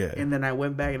get it. Yeah. And then I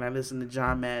went back and I listened to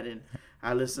John Madden.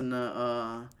 I listened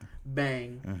to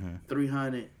Bang,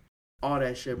 300, all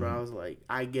that shit, bro. I was like,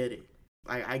 I get it.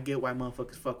 Like, I get why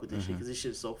motherfuckers fuck with this shit, because this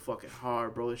shit's so fucking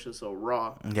hard, bro. It's just so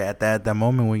raw. Yeah, at that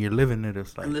moment when you're living it,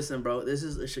 it's like... And listen, bro, this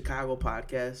is a Chicago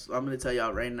podcast, so I'm going to tell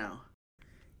y'all right now.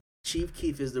 Chief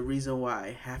Keef is the reason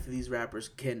why half of these rappers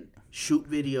can shoot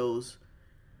videos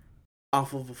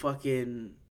off of a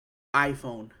fucking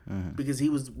iPhone, because he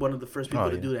was one of the first people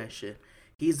to do that shit.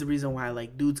 He's the reason why,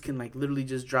 like, dudes can, like, literally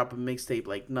just drop a mixtape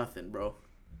like nothing, bro.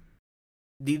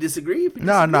 Do you disagree?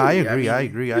 No, I agree. I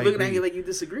agree. You're looking at me like you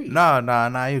disagree. No,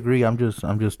 I agree. I'm just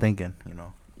thinking, you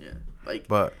know. Yeah, like,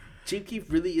 but Chief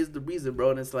Keef really is the reason, bro.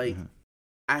 And it's like,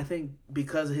 I think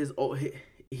because of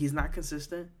he's not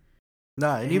consistent.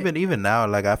 Nah, and even now,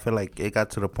 like, I feel like it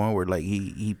got to the point where like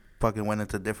he fucking went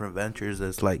into different ventures.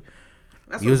 It's like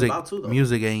that's music. What it's about too, though.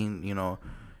 Music ain't, you know.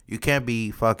 You can't be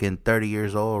fucking 30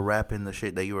 years old rapping the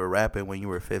shit that you were rapping when you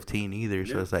were 15 either.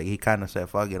 Yeah. So it's like he kind of said,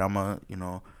 "Fuck it, I'm gonna, you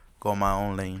know, go my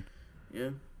own lane."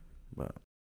 Yeah. But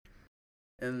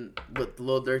and with the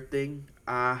Lil Durk thing,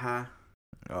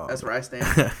 that's where I stand.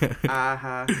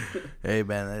 Hey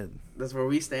man, that's where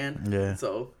we stand. Yeah.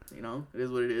 So, you know, it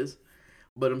is what it is.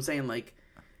 But I'm saying, like,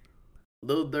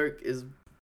 Lil Durk is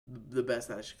the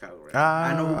best out of Chicago right now.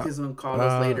 I know who gonna call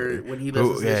us later when he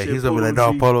listens to this shit. He's over there,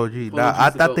 dog, Polo G. Nah, I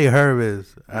think Herb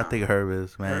is. I think Herb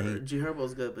is, man. G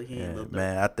Herbo's good, but he ain't Lil Durk.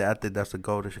 Man, I think that's the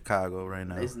goal to Chicago right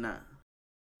now. It's not.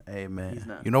 Hey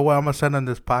man, you know what? I'm gonna send on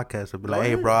this podcast and be like,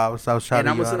 "Hey bro, I was shouting you out." And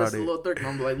I'm gonna send us to Lil Durk, and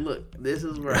I'm like, "Look, this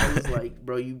is where I was like,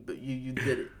 bro, you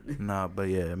did it." Nah, but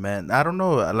yeah, man, I don't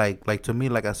know. Like to me,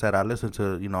 like I said, I listen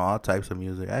to, you know, all types of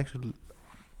music. Actually,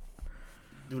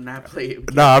 do not play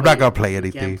it. No, I'm not gonna play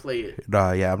anything. Can't play it.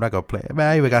 No, yeah, I'm not gonna play it. Man,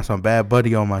 I even got some Bad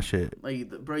Bunny on my shit. Like,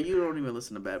 bro, you don't even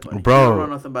listen to Bad Bunny. Bro, you don't know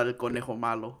nothing about El Conejo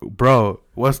Malo. Bro,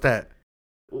 what's that?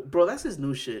 Bro, that's his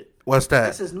new shit. What's that?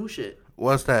 That's his new shit.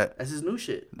 What's that? That's his new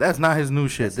shit. That's not his new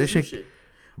shit. This shit.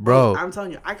 Bro, I'm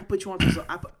telling you, I could put you onto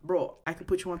I could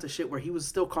put you onto shit where he was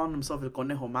still calling himself El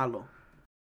Conejo Malo.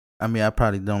 I mean, I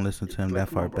probably don't listen to him that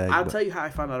far back. I'll tell you how I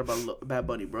found out about Bad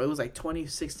Bunny, bro. It was like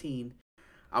 2016.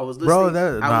 I was listening.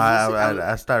 Bro,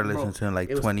 I started listening to him like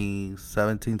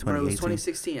 2017, 2018. Bro, it was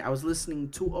 2016. I was listening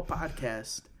to a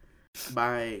podcast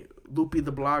by Loopy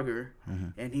the Blogger,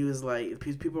 and he was like,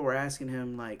 people were asking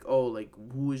him like, oh, like,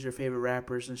 who is your favorite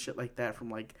rappers and shit like that from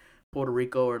like Puerto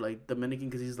Rico or like Dominican,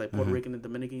 because he's like Puerto Rican and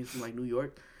Dominican. He's from like New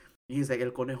York. And he's like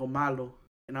El Conejo Malo,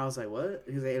 and I was like, what?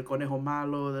 He's like El Conejo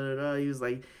Malo. Da, da, da. He was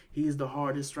like, he's the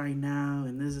hardest right now,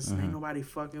 and this is ain't nobody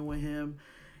fucking with him.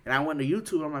 And I went to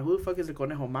YouTube, and I'm like, who the fuck is El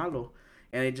Conejo Malo?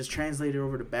 And it just translated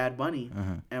over to Bad Bunny.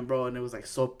 And, bro, and it was like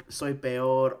Soy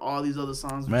Peor, all these other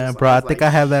songs. Man, bro, I think I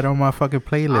have that on my fucking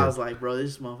playlist. I was like, bro,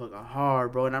 this motherfucker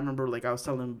hard, bro. And I remember, like, I was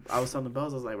telling the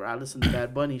Bells, I was like, bro, I listened to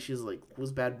Bad Bunny. She's like,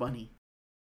 who's Bad Bunny?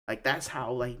 Like, that's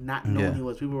how, like, not knowing he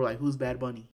was. People were like, who's Bad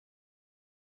Bunny?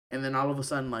 And then all of a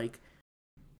sudden, like,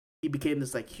 he became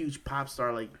this, like, huge pop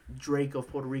star, like, Drake of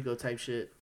Puerto Rico type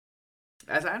shit.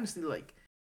 As I honestly, like,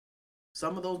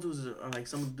 some of those dudes are like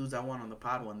some of the dudes I want on the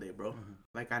pod one day, bro.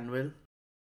 Like Anuel.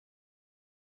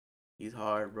 He's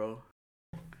hard, bro.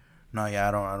 No, yeah,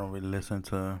 I don't really listen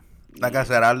to. Like I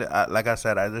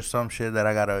said, there's some shit that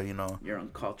I gotta, you know. You're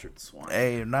uncultured swine.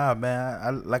 Hey, nah,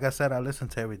 man. Like I said, I listen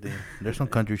to everything. There's some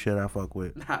country shit I fuck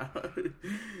with. Nah,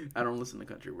 I don't listen to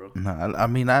country, bro. Nah, I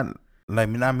mean, not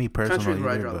me personally. Country's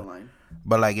where I draw the line.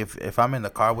 But like if I'm in the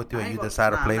car with you and you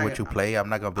decide to play what you play, I'm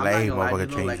not gonna be like, hey, motherfucker,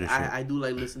 change this shit. I do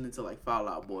like listening to like Fall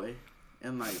Out Boy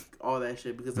and like all that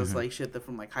shit, because that's like shit that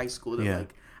from like high school that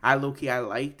like I low key I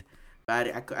liked,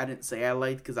 but I didn't say I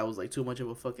liked because I was like too much of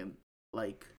a fucking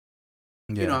like,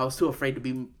 you know, I was too afraid to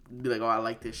be like, oh, I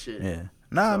like this shit. Yeah.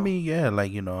 Nah, so, I mean, yeah,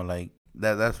 like, you know, like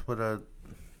that's what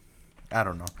I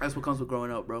don't know. That's what comes with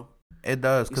growing up, bro. It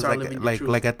does, because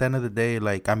like at the end of the day,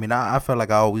 like, I mean, I feel like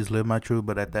I always live my truth,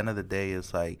 but at the end of the day,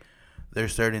 it's like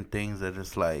there's certain things that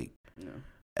it's like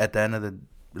at the end of the,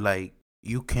 like,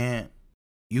 you can't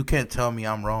you can't tell me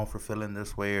I'm wrong for feeling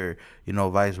this way, or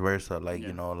vice versa. Like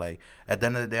like at the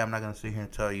end of the day, I'm not gonna sit here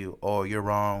and tell you, oh, you're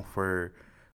wrong for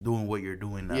doing what you're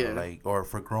doing now, like, or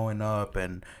for growing up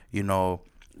and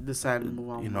decide to move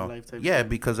on with life type thing.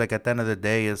 Because like at the end of the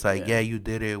day, it's like you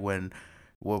did it when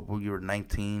you were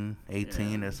 19,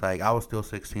 18. It's like I was still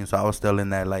 16, so I was still in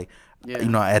that like.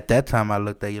 At that time I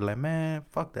looked at you like, man,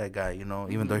 fuck that guy,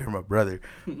 even though you're my brother.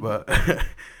 But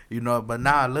but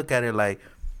now I look at it like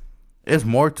it's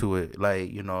more to it.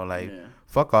 Like,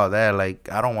 fuck all that.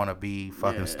 Like, I don't want to be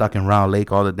fucking stuck in Round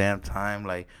Lake all the damn time.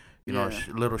 Like,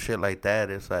 little shit like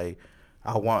that. It's like,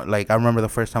 I remember the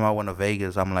first time I went to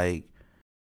Vegas, I'm like,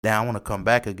 damn, I want to come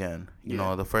back again. You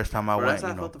know, the first time I went, that's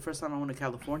how I felt the first time I went to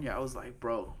California. I was like,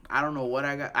 bro, I don't know what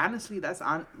I got. Honestly,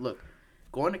 look,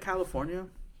 going to California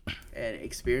and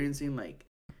experiencing, like,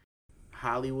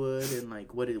 Hollywood and,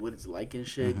 like, what it's like and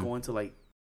shit, going to, like,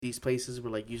 these places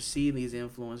where, like, you see these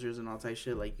influencers and all type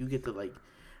shit, like, you get to, like,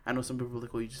 I know some people are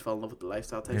like, oh, you just fell in love with the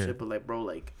lifestyle type shit, but, like, bro,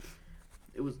 like,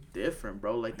 it was different,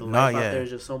 bro. Like, the life out there is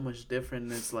just so much different,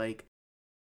 and it's, like,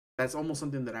 that's almost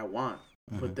something that I want,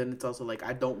 but then it's also, like,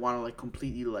 I don't want to, like,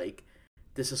 completely, like,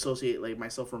 disassociate, like,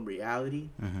 myself from reality,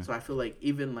 so I feel like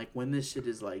even, like, when this shit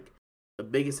is, like, the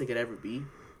biggest it could ever be,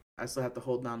 I still have to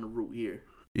hold down the root here.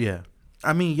 Yeah.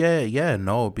 I mean,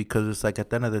 no, because it's like at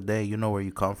the end of the day, you know where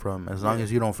you come from. As long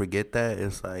as you don't forget that,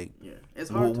 it's like, it's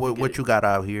hard what you got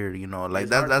out here, like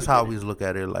that's how I always look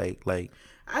at it. Like,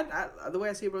 I the way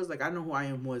I see it, bro, is like I know who I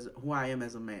am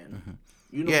as a man.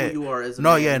 You know who you are as a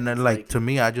man. No, and then like to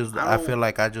me, I feel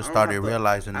like I just started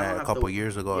realizing that a couple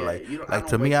years ago. Like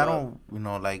to me, I don't,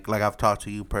 like I've talked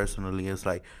to you personally. It's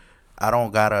like I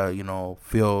don't gotta,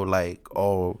 feel like,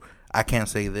 oh, I can't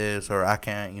say this or I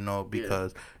can't,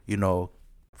 because,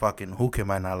 fucking who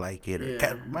can I not like it?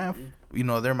 Man,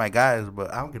 they're my guys,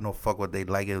 but I don't give no fuck what they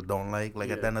like or don't like.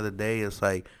 Like, at the end of the day, it's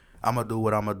like, I'm going to do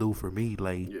what I'm going to do for me,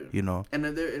 like, And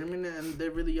then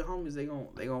they're really your homies. They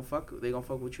gonna fuck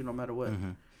with you no matter what.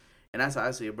 And that's how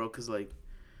I see it, bro, because, like,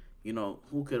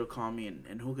 who could have called me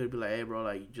and who could be like, hey, bro,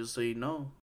 like, just so you know,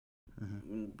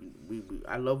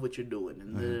 I love what you're doing,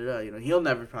 and he'll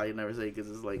probably never say,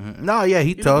 because it's like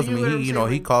he tells me,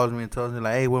 he calls me and tells me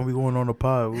like, hey, when we going on the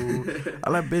pod? I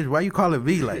like, bitch, why you calling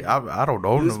me? Like, I don't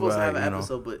know. He was supposed to have an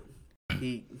episode, but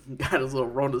he got his little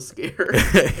Rona scare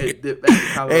and dipped back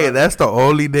to Colorado. Hey, that's the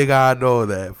only nigga I know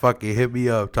that fucking hit me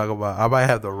up talking about I might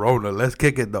have the Rona. Let's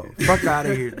kick it though. Fuck out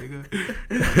of here,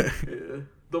 nigga.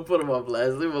 Don't put him on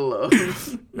blast. Leave him alone.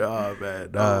 Oh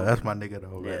man, that's my nigga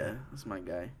though, man. Yeah, that's my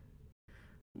guy.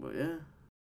 But yeah,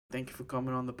 thank you for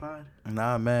coming on the pod.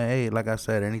 Nah, man. Hey, like I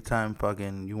said, anytime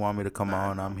fucking you want me to come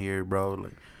on, I'm here, bro.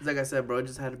 Like I said, bro, it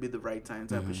just had to be the right time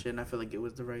type of shit, and I feel like it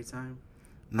was the right time.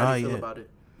 How do you feel about it?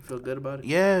 You feel good about it?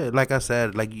 Yeah, like I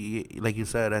said, like you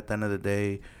said, at the end of the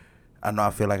day, I know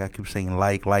I feel like I keep saying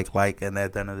like, and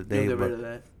at the end of the day, you'll get rid of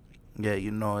that. Yeah,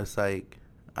 it's like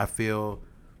I feel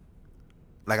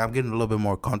like I'm getting a little bit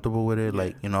more comfortable with it,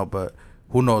 like, but.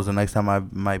 Who knows? The next time I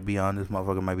might be on this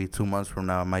motherfucker might be 2 months from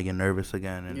now. I might get nervous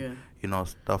again and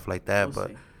stuff like that.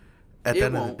 But at the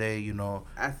end of the day,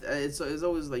 it's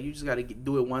always like you just gotta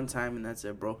do it one time and that's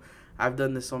it, bro. I've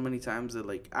done this so many times that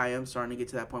like I am starting to get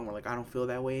to that point where like I don't feel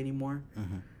that way anymore,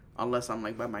 unless I'm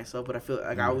like by myself. But I feel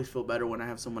like I always feel better when I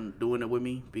have someone doing it with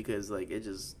me because like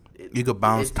you could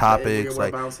bounce topics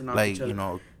like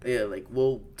yeah, like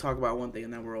we'll talk about one thing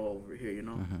and then we're all over here,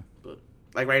 but.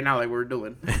 Like right now, like we're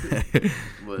doing.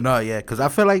 But, no, yeah, because I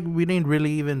feel like we didn't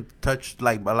really even touch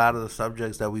like a lot of the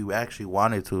subjects that we actually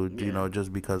wanted to,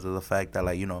 just because of the fact that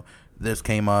like, this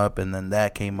came up and then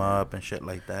that came up and shit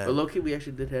like that. But low-key, we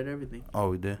actually did hit everything. Oh,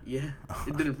 we did? Yeah.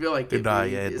 It didn't feel like it.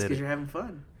 It's because you're having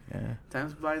fun. Yeah. Time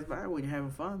flies by when you're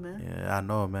having fun, man. Yeah, I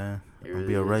know, man. I'll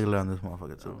be a regular on this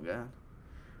motherfucker, too. Oh, God.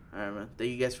 All right, man.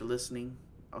 Thank you guys for listening.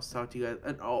 I'll talk to you guys.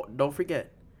 And, don't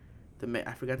forget.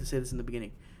 I forgot to say this in the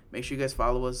beginning. Make sure you guys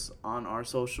follow us on our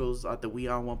socials at the We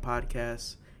On One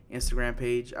Podcast Instagram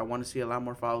page. I want to see a lot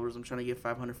more followers. I'm trying to get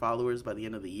 500 followers by the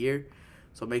end of the year.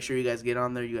 So make sure you guys get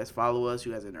on there. You guys follow us.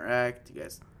 You guys interact. You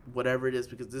guys, whatever it is,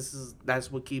 because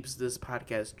that's what keeps this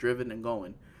podcast driven and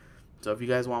going. So if you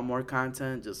guys want more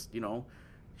content, just,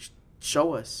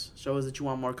 show us that you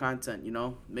want more content,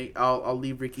 I'll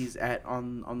leave Ricky's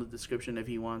on the description if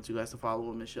he wants you guys to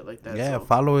follow him and shit like that. Yeah,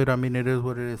 follow it. I mean, it is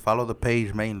what it is. Follow the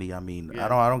page mainly. I mean, I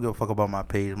don't give a fuck about my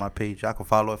page. Y'all can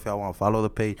follow if y'all want to follow the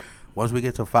page. Once we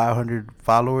get to 500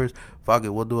 followers, fuck it,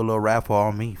 we'll do a little raffle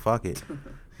on me. Fuck it.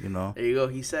 There you go.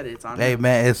 He said it. It's on there. Hey,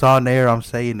 man, it's on there. I'm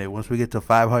saying it. Once we get to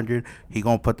 500, he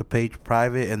going to put the page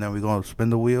private, and then we're going to spin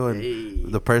the wheel,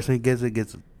 and the person gets it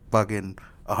gets fucking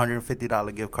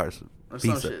 $150 gift cards. Or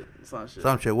some shit.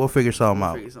 Some shit. We'll figure something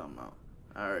out.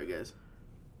 All right, guys.